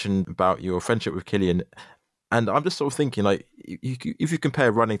you've mentioned about your friendship with Killian, and I'm just sort of thinking, like, if you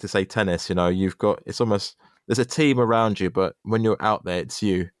compare running to, say, tennis, it's almost, there's a team around you, but when you're out there, it's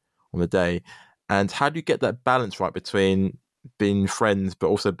you on the day. And how do you get that balance right between being friends but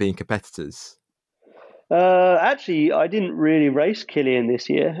also being competitors? Actually, I didn't really race Killian this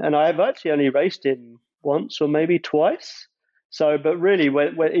year, and I've actually only raced him once or maybe twice. So, but really,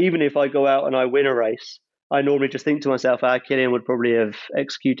 even if I go out and I win a race, I normally just think to myself, Killian would probably have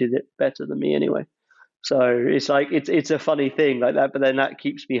executed it better than me anyway. So it's like it's a funny thing like that, but then that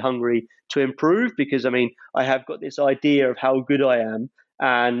keeps me hungry to improve, because I have got this idea of how good I am,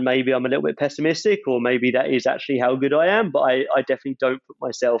 and maybe I'm a little bit pessimistic, or maybe that is actually how good I am, but I definitely don't put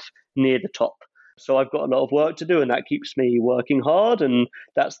myself near the top. So I've got a lot of work to do, and that keeps me working hard, and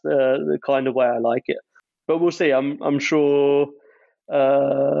that's the kind of way I like it. But we'll see. I'm sure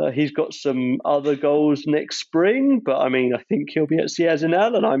he's got some other goals next spring, but I think he'll be at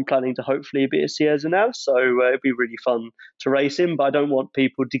Sierre-Zinal, and I'm planning to hopefully be at Sierre-Zinal, so it'd be really fun to race him. But I don't want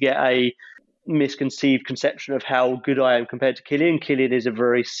people to get a misconceived conception of how good I am compared to Killian. Killian is a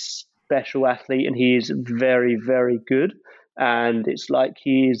very special athlete, and he is very, very good, and it's like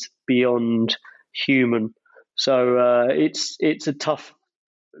he is beyond human. So it's a tough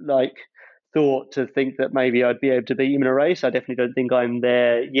thought to think that maybe I'd be able to beat him in a race. I definitely don't think I'm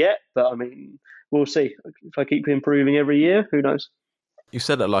there yet, but we'll see. If I keep improving every year, who knows? You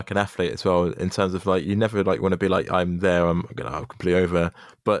said that like an athlete as well, in terms of like you never like want to be like, I'm there, I'm completely over.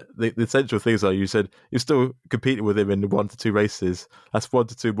 But the essential things are, you said you're still competing with him in 1 to 2 races. That's 1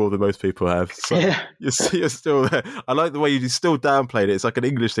 to 2 more than most people have. So yeah. you're still there. I like the way you still downplayed it. It's like an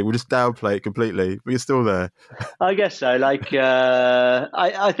English thing. We'll just downplay it completely, but you're still there. I guess so.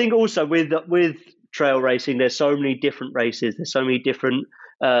 I think also with trail racing, there's so many different races. There's so many different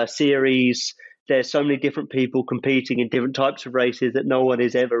series. There's so many different people competing in different types of races that no one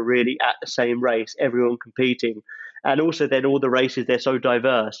is ever really at the same race, everyone competing. And also then all the races, they're so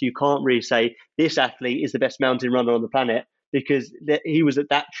diverse. You can't really say this athlete is the best mountain runner on the planet because he was at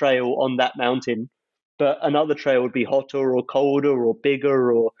that trail on that mountain, but another trail would be hotter or colder or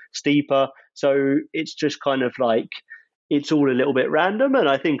bigger or steeper. So it's just kind of like, it's all a little bit random. And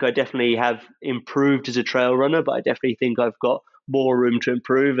I think I definitely have improved as a trail runner, but I definitely think I've got more room to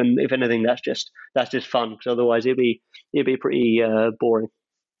improve, and if anything, that's just fun, because otherwise it'd be pretty boring.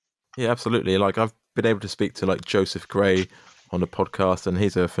 Yeah, absolutely. Like, I've been able to speak to like Joseph Gray on the podcast, and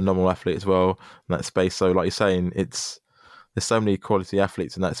he's a phenomenal athlete as well in that space. So like you're saying, there's so many quality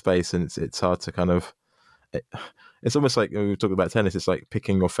athletes in that space, and it's hard to kind of it's almost like when we were talking about tennis, it's like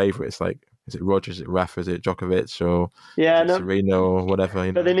picking your favorite. It's like, is it Roger, is it Rafa, is it Djokovic, or Serena, or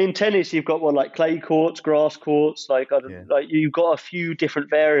whatever. But then in tennis, you've got like clay courts, grass courts, like you've got a few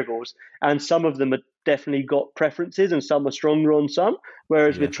different variables, and some of them have definitely got preferences, and some are stronger on some.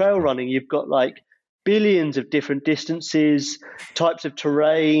 Whereas with trail running, you've got like billions of different distances, types of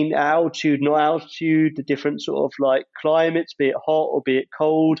terrain, altitude, not altitude, the different sort of like climates, be it hot or be it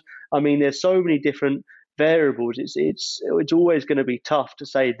cold. There's so many different variables. It's always going to be tough to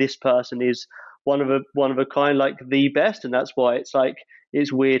say this person is one of a kind, like the best, and that's why it's like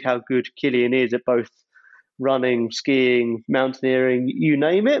it's weird how good Killian is at both running, skiing, mountaineering, you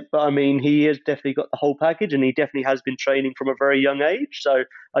name it. But I mean, he has definitely got the whole package, and he definitely has been training from a very young age. So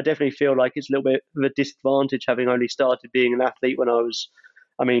I definitely feel like it's a little bit of a disadvantage having only started being an athlete when I was,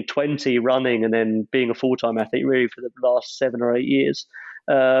 20 running, and then being a full-time athlete really for the last 7 or 8 years.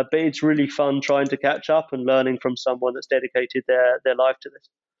 But it's really fun trying to catch up and learning from someone that's dedicated their life to this.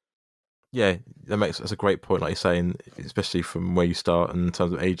 Yeah, that's a great point, like you're saying, especially from where you start in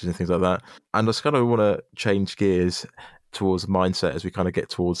terms of ages and things like that. And I just kind of want to change gears towards mindset as we kind of get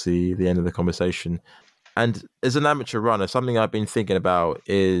towards the end of the conversation. And as an amateur runner, something I've been thinking about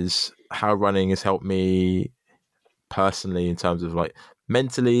is how running has helped me personally in terms of like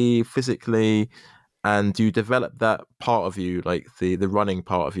mentally, physically, and you develop that part of you, like the running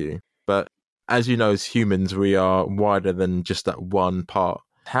part of you. But as you know, as humans, we are wider than just that one part.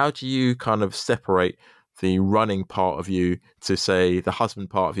 How do you kind of separate the running part of you to, say, the husband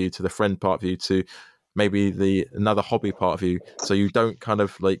part of you, to the friend part of you, to maybe the another hobby part of you, so you don't kind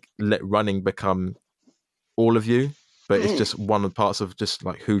of like let running become all of you, but it's just one of the parts of just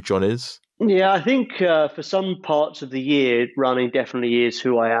like who John is? Yeah, I think for some parts of the year, running definitely is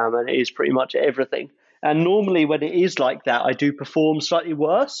who I am, and it is pretty much everything. And normally, when it is like that, I do perform slightly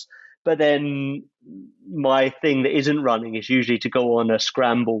worse. But then my thing that isn't running is usually to go on a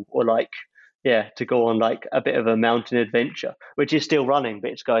scramble or to go on like a bit of a mountain adventure, which is still running, but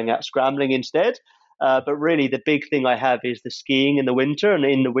it's going out scrambling instead. But really, the big thing I have is the skiing in the winter, and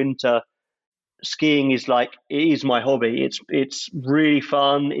in the winter, skiing is like it is my hobby. It's really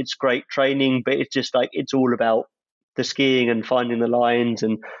fun. It's great training, but it's just like it's all about the skiing and finding the lines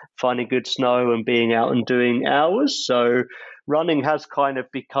and finding good snow and being out and doing hours. So running has kind of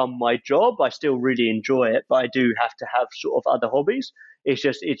become my job. I still really enjoy it, but I do have to have sort of other hobbies.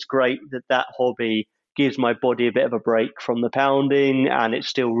 It's great that hobby gives my body a bit of a break from the pounding, and it's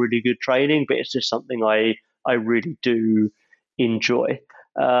still really good training, but it's just something I really do enjoy.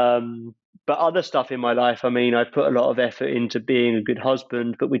 But other stuff in my life, I put a lot of effort into being a good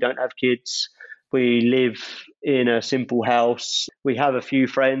husband, but we don't have kids. We live in a simple house. We have a few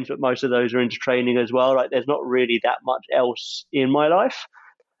friends, but most of those are into training as well. Like, there's not really that much else in my life.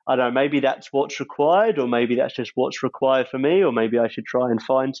 I don't know, maybe that's what's required, or maybe that's just what's required for me, or maybe I should try and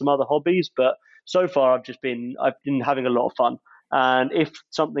find some other hobbies. But so far, I've been having a lot of fun. And if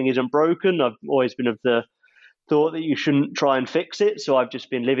something isn't broken, I've always been of the thought that you shouldn't try and fix it. So I've just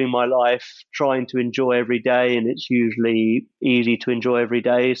been living my life trying to enjoy every day, and it's usually easy to enjoy every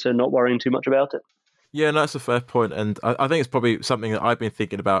day, so not worrying too much about it. Yeah, no, that's a fair point. And I think it's probably something that I've been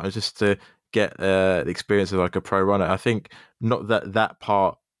thinking about, is just to get the experience of like a pro runner. I think not that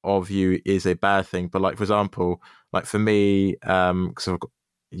part of you is a bad thing, but like, for example, like for me, because I've got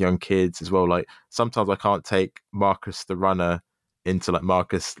young kids as well, like sometimes I can't take Marcus the runner into like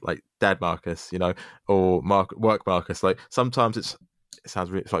Marcus, like dad Marcus, or work Marcus. Like sometimes it sounds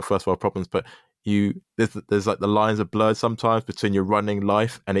really, it's like first world problems, but there's like the lines are blurred sometimes between your running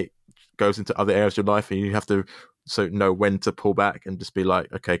life and it goes into other areas of your life, and you have to know when to pull back and just be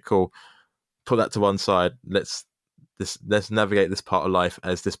like, okay, cool, put that to one side. Let's navigate this part of life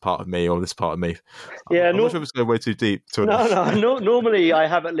as this part of me, or this part of me. Yeah, I'm not sure if it's going way too deep. No. Normally, I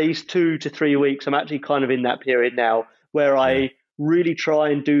have at least 2 to 3 weeks. I'm actually kind of in that period now where I really try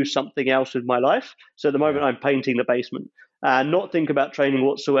and do something else with my life. So at the moment, I'm painting the basement and not think about training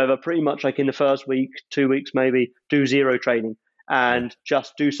whatsoever. Pretty much like in the first week, 2 weeks maybe, do zero training and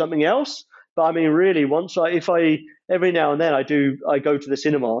just do something else. But really, every now and then I go to the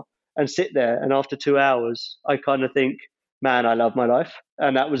cinema and sit there, and after 2 hours, I kind of think, man, I love my life.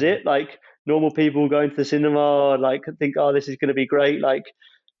 And that was it. Like, normal people going to the cinema, like, think, oh, this is going to be great. Like,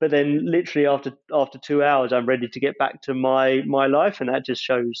 but then literally after 2 hours, I'm ready to get back to my life. And that just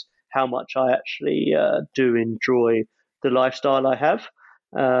shows how much I actually do enjoy the lifestyle I have.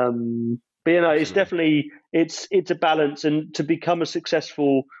 But it's definitely, it's a balance. And to become a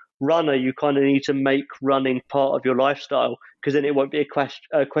successful runner, you kind of need to make running part of your lifestyle, because then it won't be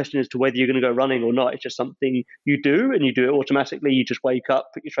a question as to whether you're going to go running or not. It's just something you do, and you do it automatically. You just wake up,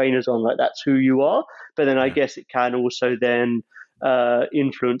 put your trainers on, like that's who you are. But then I guess it can also then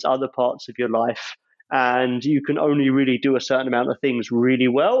influence other parts of your life, and you can only really do a certain amount of things really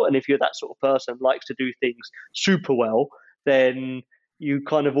well. And if you're that sort of person who likes to do things super well, then you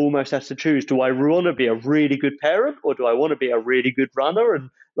kind of almost have to choose, do I want to be a really good parent, or do I want to be a really good runner? And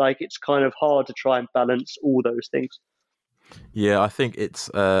like, it's kind of hard to try and balance all those things. Yeah, I think it's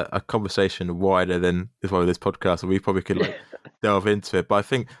a conversation wider than this podcast, and we probably could like delve into it. But I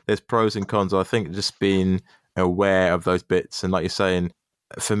think there's pros and cons. I think just being aware of those bits, and like you're saying,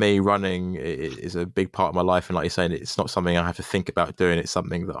 for me, running is a big part of my life, and like you're saying, it's not something I have to think about doing. It's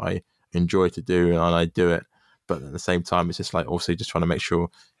something that I enjoy to do, and I do it. but at the same time, it's just like also just trying to make sure,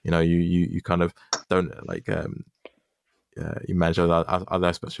 you kind of don't like, you manage other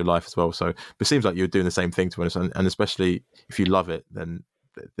aspects of your life as well. So, but it seems like you're doing the same thing, to be honest, and especially if you love it, then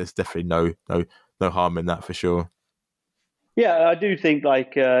there's definitely no harm in that for sure. Yeah, I do think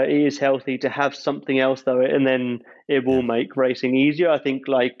like it is healthy to have something else though, and then it will make racing easier. I think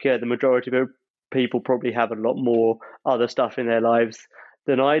like the majority of people probably have a lot more other stuff in their lives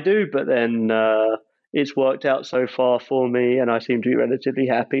than I do, but then it's worked out so far for me, and I seem to be relatively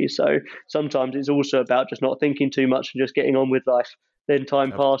happy. So sometimes it's also about just not thinking too much and just getting on with life. Then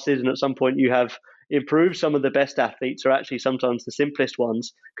time passes, and at some point you have improved. Some of the best athletes are actually sometimes the simplest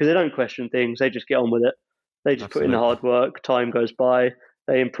ones because they don't question things; they just get on with it. They just put in the hard work, time goes by,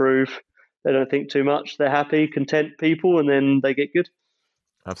 they improve, they don't think too much, they're happy, content people, and then they get good.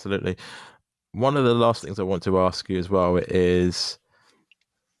 Absolutely. One of the last things I want to ask you as well is,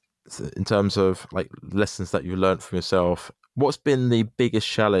 in terms of like lessons that you learned from yourself, what's been the biggest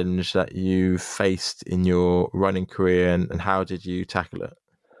challenge that you faced in your running career, and how did you tackle it?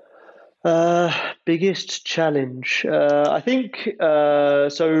 Biggest challenge. I think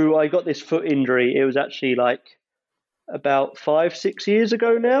so. I got this foot injury. It was actually like about 5, 6 years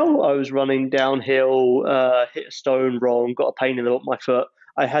ago now. I was running downhill, hit a stone wrong, got a pain in the bottom of my foot.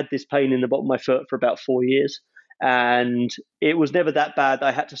 I had this pain in the bottom of my foot for about 4 years. And it was never that bad that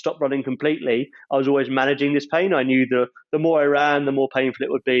I had to stop running completely. I was always managing this pain. I knew the more I ran, the more painful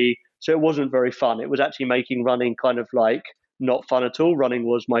it would be. So it wasn't very fun. It was actually making running kind of like not fun at all. Running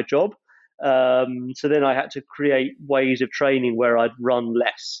was my job. So then I had to create ways of training where I'd run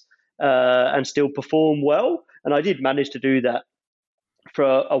less and still perform well. And I did manage to do that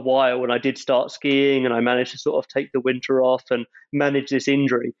for a while when I did start skiing, and I managed to sort of take the winter off and manage this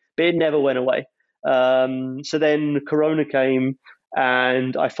injury, but it never went away. So then Corona came,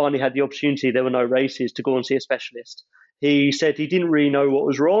 and I finally had the opportunity. There were no races to go and see a specialist. He said he didn't really know what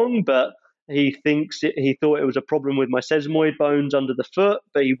was wrong, but he thought it was a problem with my sesamoid bones under the foot,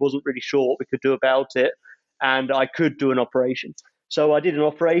 but he wasn't really sure what we could do about it, and I could do an operation. So I did an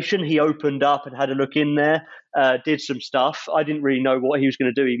operation. He opened up and had a look in there, did some stuff. I didn't really know what he was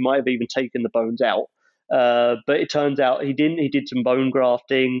going to do. He might have even taken the bones out, but it turns out he didn't. He did some bone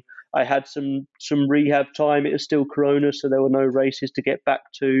grafting. I had some rehab time. It was still Corona, so there were no races to get back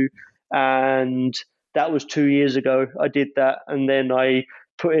to, and that was 2 years ago. I did that, and then I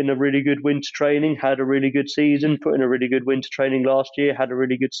put in a really good winter training, had a really good season, put in a really good winter training last year, had a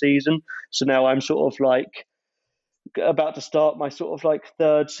really good season. So now I'm sort of like about to start my sort of like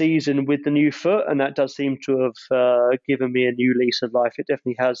third season with the new foot, and that does seem to have given me a new lease of life. It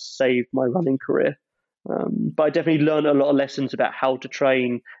definitely has saved my running career. But I definitely learned a lot of lessons about how to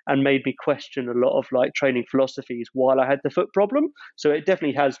train and made me question a lot of like training philosophies while I had the foot problem. So it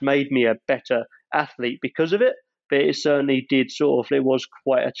definitely has made me a better athlete because of it. But it certainly did it was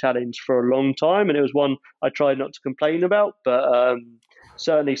quite a challenge for a long time. And it was one I tried not to complain about, but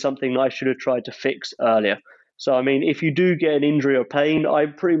certainly something I should have tried to fix earlier. So, I mean, if you do get an injury or pain, I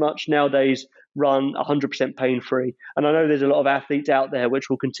pretty much nowadays run 100% pain-free. And I know there's a lot of athletes out there which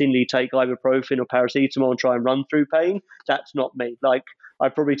will continually take ibuprofen or paracetamol and try and run through pain. That's not me. Like,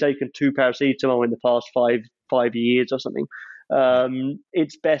 I've probably taken 2 paracetamol in the past five years or something.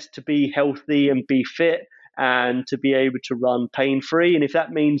 It's best to be healthy and be fit and to be able to run pain-free. And if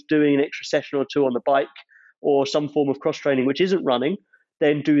that means doing an extra session or 2 on the bike or some form of cross-training which isn't running,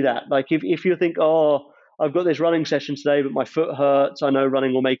 then do that. Like, if you think, I've got this running session today, but my foot hurts, I know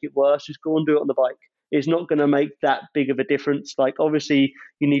running will make it worse, just go and do it on the bike. It's not going to make that big of a difference. Like, obviously,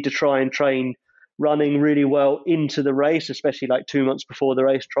 you need to try and train running really well into the race, especially like 2 months before the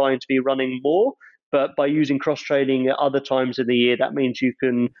race, trying to be running more. But by using cross-training at other times of the year, that means you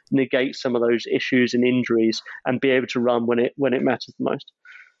can negate some of those issues and injuries and be able to run when it matters the most.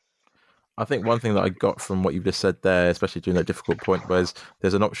 I think one thing that I got from what you just said there, especially during that difficult point, was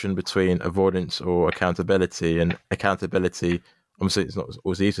there's an option between avoidance or accountability. And accountability, obviously, it's not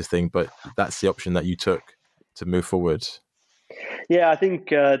always the easiest thing, but that's the option that you took to move forward. Yeah, I think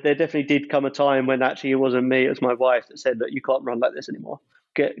there definitely did come a time when actually it wasn't me, it was my wife that said that you can't run like this anymore.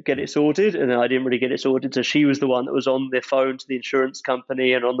 Get it sorted. And then I didn't really get it sorted. So she was the one that was on the phone to the insurance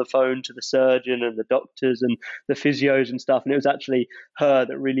company and on the phone to the surgeon and the doctors and the physios and stuff. And it was actually her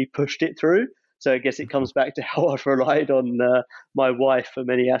that really pushed it through. So I guess it comes back to how I've relied on my wife for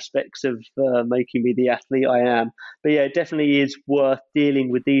many aspects of making me the athlete I am. But yeah, it definitely is worth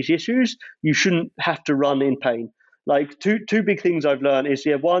dealing with these issues. You shouldn't have to run in pain. Like two big things I've learned is,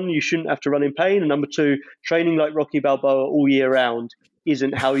 one, you shouldn't have to run in pain. And number 2, training like Rocky Balboa all year round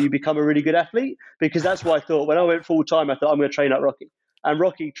isn't how you become a really good athlete, because that's what I thought when I went full time. I thought I'm going to train like Rocky. And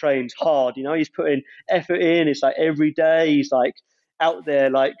Rocky trains hard, he's putting effort in. It's like every day he's like out there,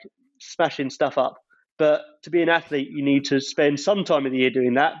 like smashing stuff up. But to be an athlete, you need to spend some time of the year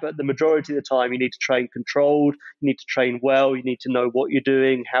doing that. But the majority of the time, you need to train controlled. You need to train well. You need to know what you're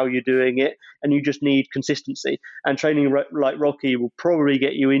doing, how you're doing it. And you just need consistency. And training like Rocky will probably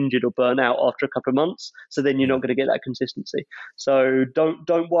get you injured or burn out after a couple of months. So then you're not going to get that consistency. So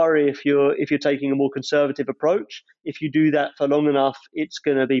don't worry if you're taking a more conservative approach. If you do that for long enough, it's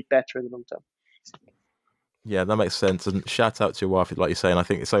going to be better in the long term. Yeah, that makes sense. And shout out to your wife, like you're saying. I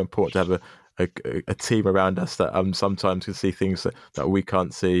think it's so important to have a team around us that sometimes can see things that we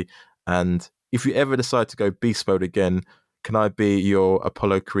can't see. And if you ever decide to go beast mode again, can I be your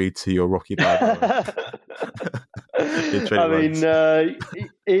Apollo Creed to your Rocky Balboa? I mean,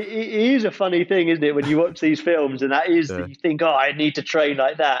 it is a funny thing, isn't it, when you watch these films, and that you think, I need to train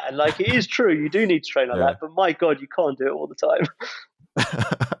like that. And like, it is true, you do need to train like that, but my God, you can't do it all the time.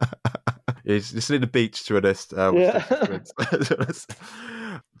 You just need a beach to honest.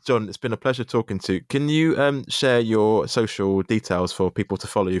 John, it's been a pleasure talking to you. Can you share your social details for people to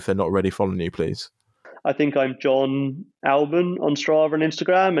follow you if they're not already following you, please? I think I'm John Albon on Strava and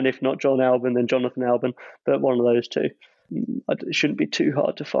Instagram, and if not John Albon, then Jonathan Albon, but one of those two. It shouldn't be too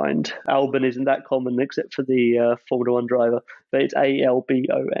hard to find. Albon isn't that common except for the Formula 1 driver, but it's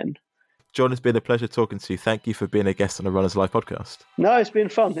Albon. John, it's been a pleasure talking to you. Thank you for being a guest on the Runners Live podcast. No, it's been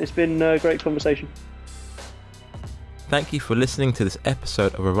fun. It's been a great conversation. Thank you for listening to this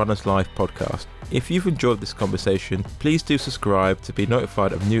episode of a Runners Live podcast. If you've enjoyed this conversation, please do subscribe to be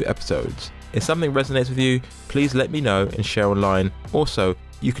notified of new episodes. If something resonates with you, please let me know and share online. Also,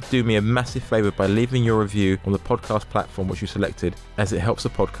 you could do me a massive favour by leaving your review on the podcast platform which you selected, as it helps the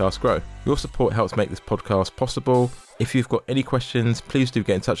podcast grow. Your support helps make this podcast possible. If you've got any questions, please do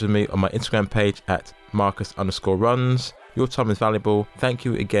get in touch with me on my Instagram page at Marcus_runs. Your time is valuable. Thank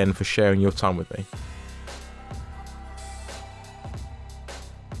you again for sharing your time with me.